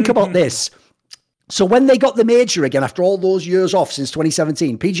 Because think about this. So when they got the major again, after all those years off since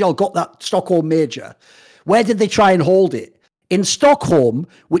 2017, PGL got that Stockholm major. Where did they try and hold it? In Stockholm,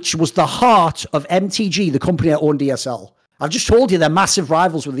 which was the heart of MTG, the company that owned ESL. I've just told you they're massive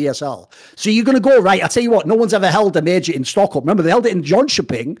rivals with ESL. So you're going to go, right, I'll tell you what, no one's ever held a major in Stockholm. Remember, they held it in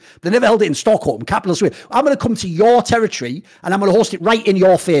Jönköping. They never held it in Stockholm, capital Sweden. I'm going to come to your territory and I'm going to host it right in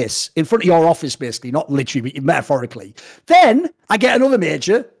your face, in front of your office, basically, not literally, but metaphorically. Then I get another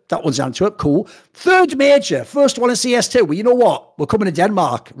major. That one's Antwerp, cool. Third major, first one in CS2. Well, you know what? We're coming to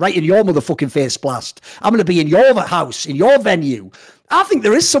Denmark, right in your motherfucking face, Blast. I'm going to be in your house, in your venue. I think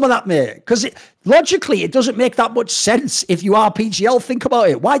there is some of that, mate, because logically it doesn't make that much sense if you are PGL. Think about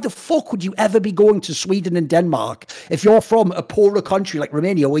it. Why the fuck would you ever be going to Sweden and Denmark if you're from a poorer country like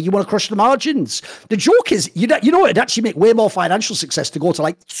Romania where you want to crush the margins? The joke is, you know, it'd actually make way more financial success to go to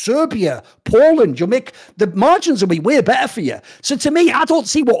like Serbia, Poland. You'll make the margins will be way better for you. So to me, I don't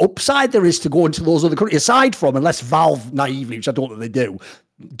see what upside there is to go into those other countries aside from, unless Valve naively, which I don't think they do,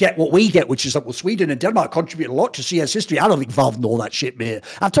 get what we get, which is like, well, Sweden and Denmark contribute a lot to CS history. I don't think Valve know that shit, mate.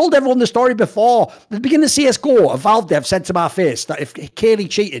 I've told everyone the story before. At the beginning of CSGO, a Valve dev said to my face that if Cayley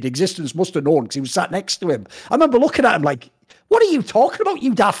cheated, Existence must have known because he was sat next to him. I remember looking at him like, what are you talking about,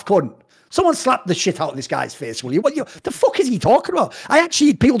 you daft cunt? Someone slapped the shit out of this guy's face, will you? The fuck is he talking about?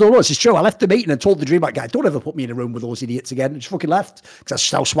 People don't know, this is true. I left the meeting and told the DreamHack guy, don't ever put me in a room with those idiots again. I just fucking left. Because that's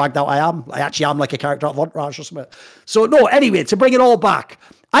how swagged out I am. I actually am like a character out of Entourage or something. So no, anyway, to bring it all back,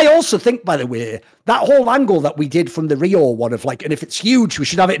 I also think, by the way, that whole angle that we did from the Rio one of like, and if it's huge, we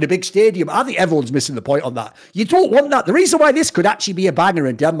should have it in a big stadium. I think everyone's missing the point on that. You don't want that. The reason why this could actually be a banger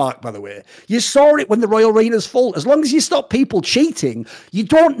in Denmark, by the way, you saw it when the Royal Arena's full. As long as you stop people cheating, you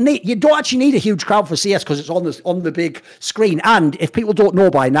don't actually need a huge crowd for CS because it's on the big screen. And if people don't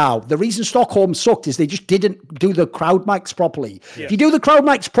know by now, the reason Stockholm sucked is they just didn't do the crowd mics properly. Yeah. If you do the crowd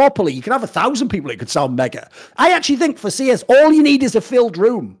mics properly, you can have 1,000 people. It could sound mega. I actually think for CS, all you need is a filled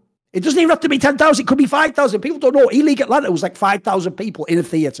room. It doesn't even have to be 10,000. It could be 5,000. People don't know. E-League Atlanta was like 5,000 people in a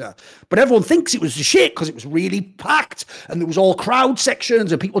theatre. But everyone thinks it was the shit because it was really packed and there was all crowd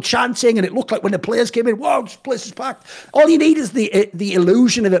sections and people chanting and it looked like when the players came in, whoa, this place is packed. All you need is the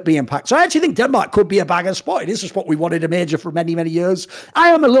illusion of it being packed. So I actually think Denmark could be a banger spot. It is a spot we wanted a major for many, many years. I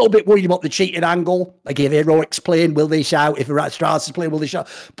am a little bit worried about the cheating angle. Like if Heroics playing, will they shout? If Astralis is playing, will they shout?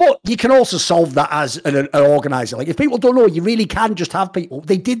 But you can also solve that as an organizer. Like if people don't know, you really can just have people.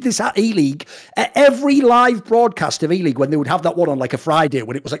 They did this at E-League, at every live broadcast of E-League, when they would have that one on like a Friday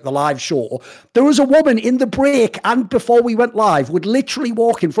when it was like the live show, there was a woman in the break and before we went live would literally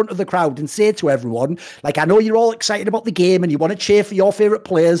walk in front of the crowd and say to everyone, like, I know you're all excited about the game and you want to cheer for your favourite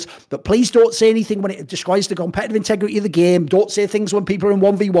players, but please don't say anything when it destroys the competitive integrity of the game. Don't say things when people are in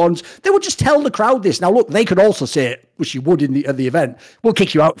 1v1s. They would just tell the crowd this. Now, look, they could also say it, which you would at the event. We'll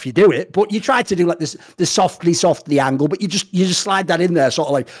kick you out if you do it, but you try to do like this softly angle, but you just slide that in there, sort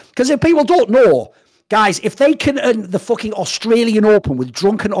of like, because if people don't know, guys, if they can earn the fucking Australian Open with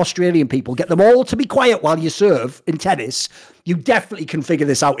drunken Australian people, get them all to be quiet while you serve in tennis, you definitely can figure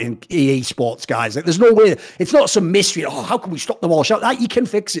this out in EA Sports, guys. Like, there's no way. It's not some mystery. Oh, how can we stop them all? That you can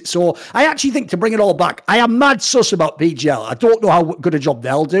fix it. So I actually think, to bring it all back, I am mad sus about PGL. I don't know how good a job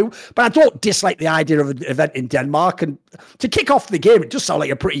they'll do, but I don't dislike the idea of an event in Denmark. And to kick off the game, it just sounds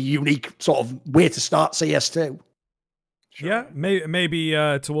like a pretty unique sort of way to start CS2. Sure. Yeah, maybe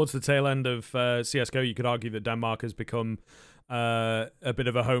towards the tail end of CSGO, you could argue that Denmark has become a bit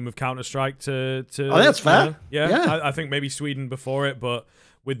of a home of Counter-Strike to oh, that's fair. Yeah. I think maybe Sweden before it, but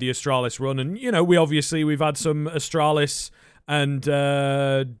with the Astralis run, and we've had some Astralis and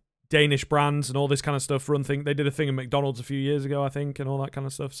Danish brands and all this kind of stuff run thing. They did a thing in McDonald's a few years ago, I think, and all that kind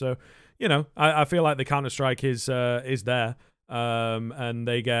of stuff. So I feel like the Counter-Strike is there, and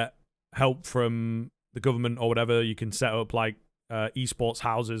they get help from the government or whatever. You can set up like esports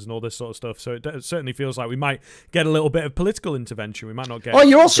houses and all this sort of stuff. So it certainly feels like we might get a little bit of political intervention. We might not get... Oh,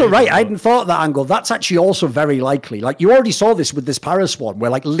 you're also right. I hadn't thought of that angle. That's actually also very likely. Like, you already saw this with this Paris one,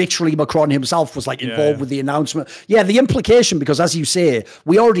 where like literally Macron himself was like involved with the announcement. Yeah, the implication, because as you say,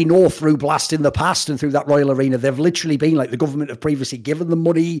 we already know through Blast in the past and through that Royal Arena, they've literally been like, the government have previously given them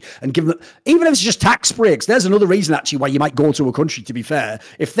money and given them, even if it's just tax breaks. There's another reason actually why you might go to a country, to be fair.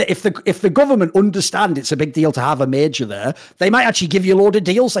 If the government understand it's a big deal to have a major there, they might actually give you a load of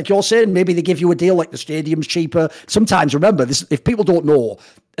deals, like you're saying. Maybe they give you a deal like the stadium's cheaper. Sometimes, remember, this, if people don't know,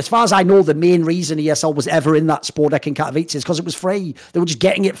 as far as I know, the main reason ESL was ever in that Spodek in Katowice is because it was free. They were just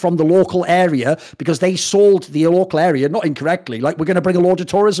getting it from the local area because they sold the local area, not incorrectly. Like, we're going to bring a load of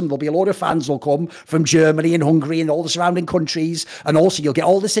tourism. There'll be a load of fans will come from Germany and Hungary and all the surrounding countries. And also you'll get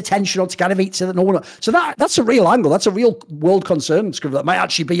all this attention onto Katowice that no one... So that's a real angle. That's a real world concern. That might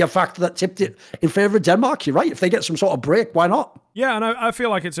actually be a factor that tipped it in favour of Denmark. You're right. If they get some sort of break, why not? Yeah, and I feel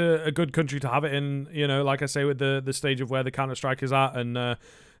like it's a good country to have it in, like I say, with the stage of where the Counter-Strike is at, and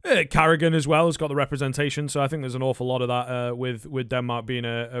Carrigan as well has got the representation, so I think there's an awful lot of that with Denmark being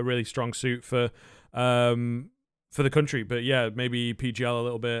a really strong suit for the country. But yeah, maybe PGL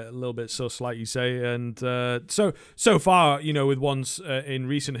a little bit sus, like you say, and so far, with ones in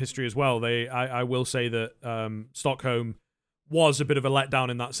recent history as well, I will say that Stockholm was a bit of a letdown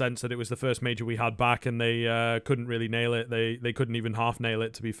in that sense that it was the first major we had back, and they couldn't really nail it. They couldn't even half nail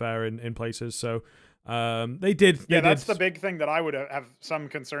it, to be fair, in places. So they did. That's the big thing that I would have some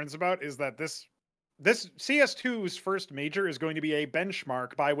concerns about, is that this CS2's first major is going to be a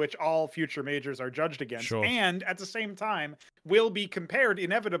benchmark by which all future majors are judged against. Sure. And at the same time will be compared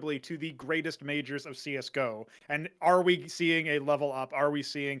inevitably to the greatest majors of CSGO. And are we seeing a level up? Are we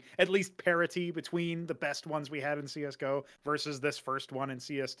seeing at least parity between the best ones we had in CSGO versus this first one in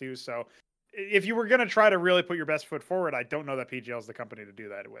CS2? So if you were going to try to really put your best foot forward, I don't know that PGL is the company to do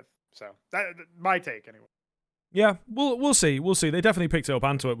that with. So that my take anyway. Yeah, we'll see. We'll see. They definitely picked it up.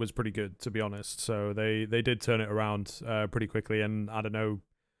 Antwerp was pretty good, to be honest. So they did turn it around pretty quickly. And I don't know,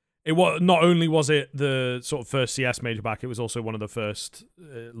 it was not only was it the sort of first CS major back, it was also one of the first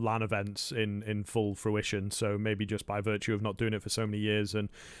LAN events in full fruition. So maybe just by virtue of not doing it for so many years, and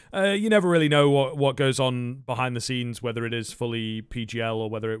you never really know what goes on behind the scenes, whether it is fully PGL or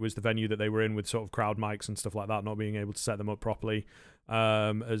whether it was the venue that they were in with sort of crowd mics and stuff like that, not being able to set them up properly.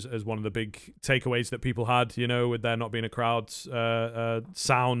 As one of the big takeaways that people had, with there not being a crowd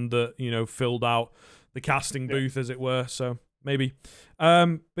sound that filled out the casting booth, as it were. So maybe,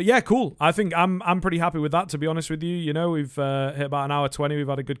 but yeah, cool. I think I'm pretty happy with that, to be honest with you. We've hit about an hour 20. We've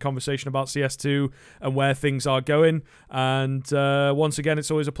had a good conversation about CS2 and where things are going. And once again,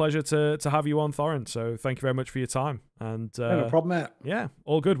 it's always a pleasure to have you on, Thorin. So thank you very much for your time. And no problem, mate. Yeah,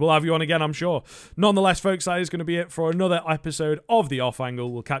 all good. We'll have you on again, I'm sure. Nonetheless, folks, that is going to be it for another episode of The Off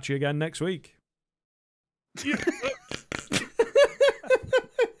Angle. We'll catch you again next week. You're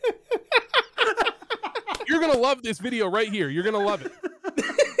going to love this video right here. You're going to love it.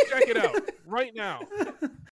 Check it out right now.